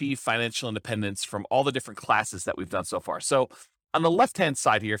to achieve financial independence from all the different classes that we've done so far. So on the left-hand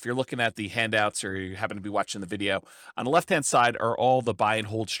side here, if you're looking at the handouts or you happen to be watching the video, on the left-hand side are all the buy and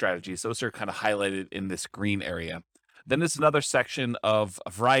hold strategies. Those are kind of highlighted in this green area. Then there's another section of a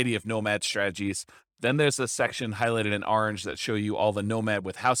variety of Nomad strategies. Then there's a section highlighted in orange that show you all the Nomad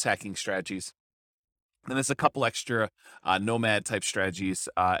with house hacking strategies. Then there's a couple extra Nomad type strategies.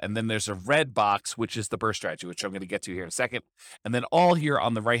 And then there's a red box, which is the BRRRR strategy, which I'm going to get to here in a second. And then all here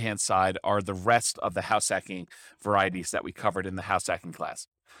on the right-hand side are the rest of the house hacking varieties that we covered in the house hacking class.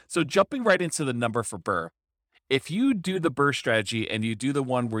 So jumping right into the number for BRRRR, if you do the BRRRR strategy and you do the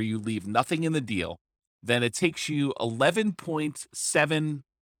one where you leave nothing in the deal, then it takes you 11.7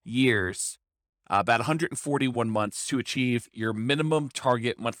 years, about 141 months to achieve your minimum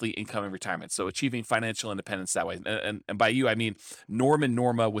target monthly income in retirement. So achieving financial independence that way. And by you, I mean Norm and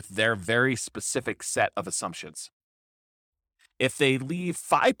Norma with their very specific set of assumptions. If they leave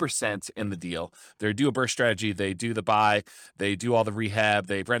 5% in the deal, they do a BRRRR strategy, they do the buy, they do all the rehab,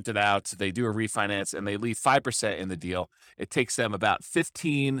 they rent it out, they do a refinance, and they leave 5% in the deal, it takes them about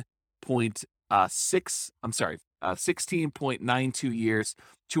 16.92 years,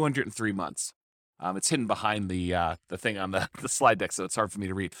 203 months. It's hidden behind the thing on the slide deck, so it's hard for me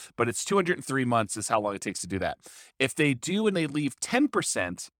to read. But it's 203 months is how long it takes to do that. If they do and they leave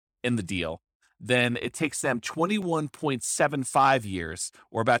 10% in the deal, then it takes them 21.75 years,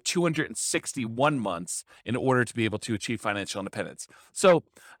 or about 261 months, in order to be able to achieve financial independence. So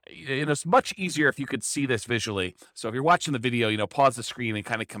it's much easier if you could see this visually. So if you're watching the video, pause the screen and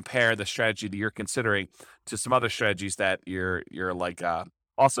kind of compare the strategy that you're considering to some other strategies that you're like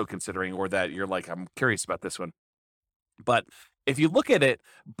also considering, or that you're like, I'm curious about this one. But if you look at it,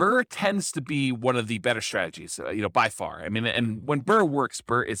 BRRRR tends to be one of the better strategies, by far. I mean, and when BRRRR works,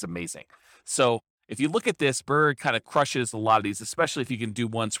 BRRRR is amazing. So if you look at this, BRRRR kind of crushes a lot of these, especially if you can do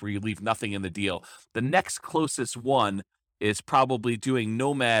ones where you leave nothing in the deal. The next closest one is probably doing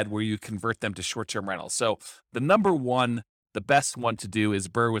Nomad, where you convert them to short-term rentals. So the number one, the best one to do is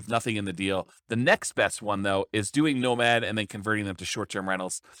BRRRR with nothing in the deal. The next best one, though, is doing Nomad and then converting them to short-term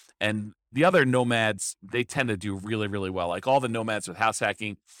rentals. And the other Nomads, they tend to do really, really well. Like all the Nomads with house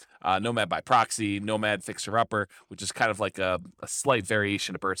hacking, Nomad by proxy, Nomad fixer-upper, which is kind of like a slight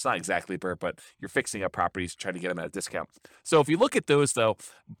variation of BRRRR. It's not exactly BRRRR, but you're fixing up properties, trying to get them at a discount. So if you look at those, though,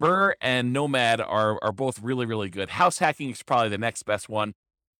 BRRRR and Nomad are both really, really good. House hacking is probably the next best one.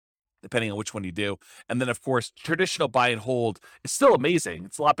 depending on which one you do. And then, of course, traditional buy and hold is still amazing.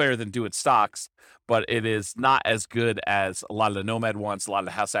 It's a lot better than doing stocks, but it is not as good as a lot of the nomad ones, a lot of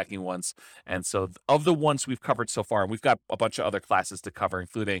the house hacking ones. And so of the ones we've covered so far, and we've got a bunch of other classes to cover,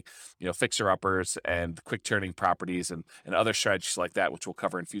 including, fixer-uppers and quick turning properties and other strategies like that, which we'll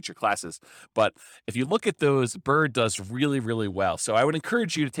cover in future classes. But if you look at those, BRRRR does really, really well. So I would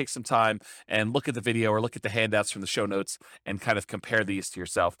encourage you to take some time and look at the video or look at the handouts from the show notes and kind of compare these to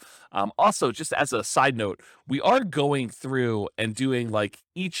yourself. Also, just as a side note, we are going through and doing like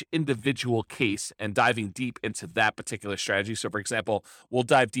each individual case and diving deep into that particular strategy. So, for example, we'll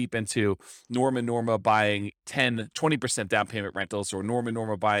dive deep into Norma buying 20% down payment rentals, or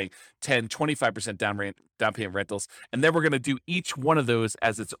Norma buying 25% down payment rentals. And then we're going to do each one of those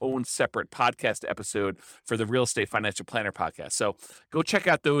as its own separate podcast episode for the Real Estate Financial Planner podcast. So go check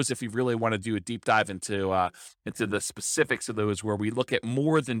out those if you really want to do a deep dive into the specifics of those, where we look at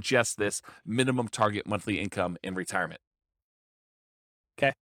more than just this minimum target monthly income in retirement.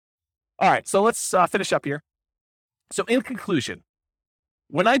 Okay. All right. So let's finish up here. So in conclusion,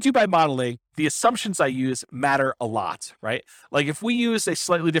 when I do my modeling, the assumptions I use matter a lot, right? Like if we use a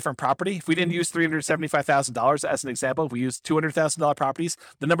slightly different property, if we didn't use $375,000 as an example, if we use $200,000 properties,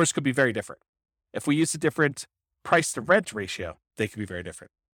 the numbers could be very different. If we use a different price to rent ratio, they could be very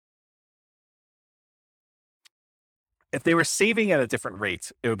different. If they were saving at a different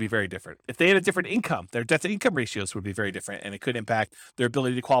rate, it would be very different. If they had a different income, their debt to income ratios would be very different, and it could impact their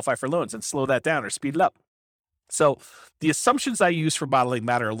ability to qualify for loans and slow that down or speed it up. So the assumptions I use for modeling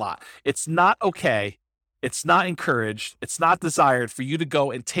matter a lot. It's not okay. It's not encouraged. It's not desired for you to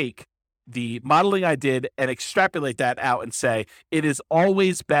go and take the modeling I did and extrapolate that out and say, it is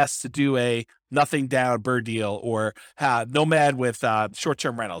always best to do a nothing down BRRRR deal, or nomad with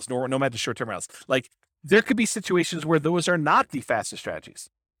short-term rentals, nomad to short-term rentals. Like, there could be situations where those are not the fastest strategies,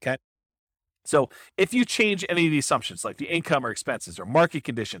 okay? So if you change any of the assumptions, like the income or expenses or market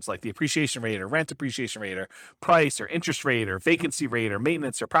conditions, like the appreciation rate or rent appreciation rate or price or interest rate or vacancy rate or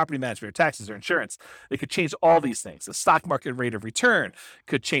maintenance or property management or taxes or insurance, they could change all these things. The stock market rate of return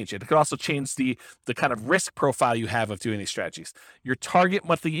could change it. It could also change the kind of risk profile you have of doing these strategies. Your target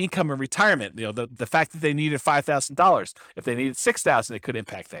monthly income in retirement, the fact that they needed $5,000. If they needed $6,000, it could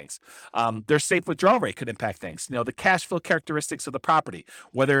impact things. Their safe withdrawal rate could impact things. The cash flow characteristics of the property,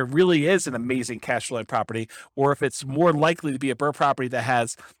 whether it really is an amazing cash flowing property, or if it's more likely to be a BRRRR property that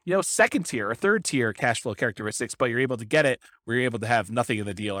has, second tier or third tier cash flow characteristics, but you're able to get it where you're able to have nothing in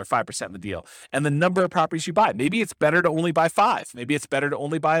the deal or 5% in the deal. And the number of properties you buy. Maybe it's better to only buy 5. Maybe it's better to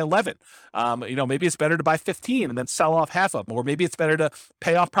only buy 11. Maybe it's better to buy 15 and then sell off half of them. Or maybe it's better to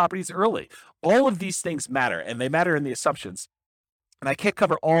pay off properties early. All of these things matter, and they matter in the assumptions. And I can't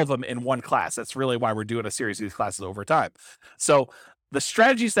cover all of them in one class. That's really why we're doing a series of these classes over time. So the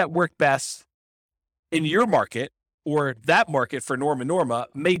strategies that work best in your market or that market for Norma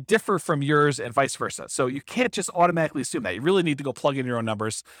may differ from yours and vice versa. So you can't just automatically assume that. You really need to go plug in your own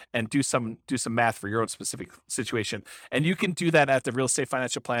numbers and do some math for your own specific situation. And you can do that at the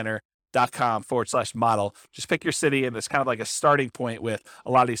realestateFinancialPlanner.com/model. Just pick your city, and it's kind of like a starting point with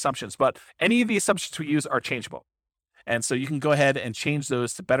a lot of the assumptions. But any of the assumptions we use are changeable. And so you can go ahead and change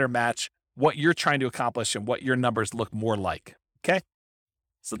those to better match what you're trying to accomplish and what your numbers look more like. Okay?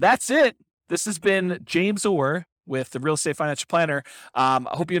 So that's it. This has been James Orr with the Real Estate Financial Planner. I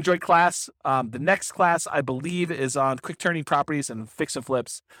hope you enjoyed class. The next class, I believe, is on quick turning properties and fix and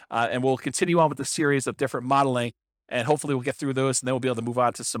flips. And we'll continue on with the series of different modeling. And hopefully we'll get through those, and then we'll be able to move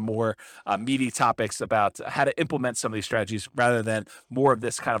on to some more meaty topics about how to implement some of these strategies, rather than more of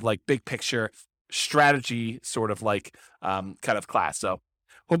this kind of like big picture strategy sort of like kind of class. So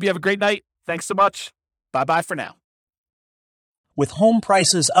hope you have a great night. Thanks so much. Bye-bye for now. With home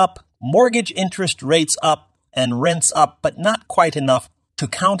prices up, mortgage interest rates up, and rents up, but not quite enough to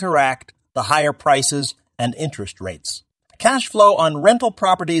counteract the higher prices and interest rates. Cash flow on rental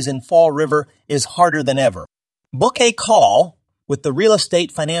properties in Fall River is harder than ever. Book a call with the Real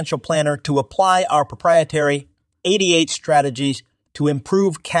Estate Financial Planner to apply our proprietary 88 strategies to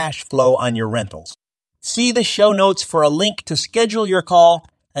improve cash flow on your rentals. See the show notes for a link to schedule your call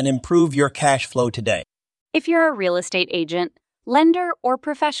and improve your cash flow today. If you're a real estate agent, lender, or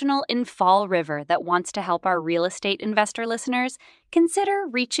professional in Fall River that wants to help our real estate investor listeners, consider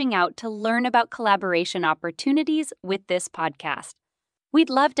reaching out to learn about collaboration opportunities with this podcast. We'd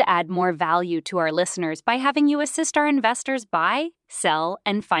love to add more value to our listeners by having you assist our investors buy, sell,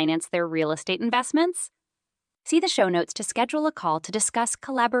 and finance their real estate investments. See the show notes to schedule a call to discuss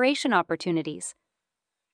collaboration opportunities.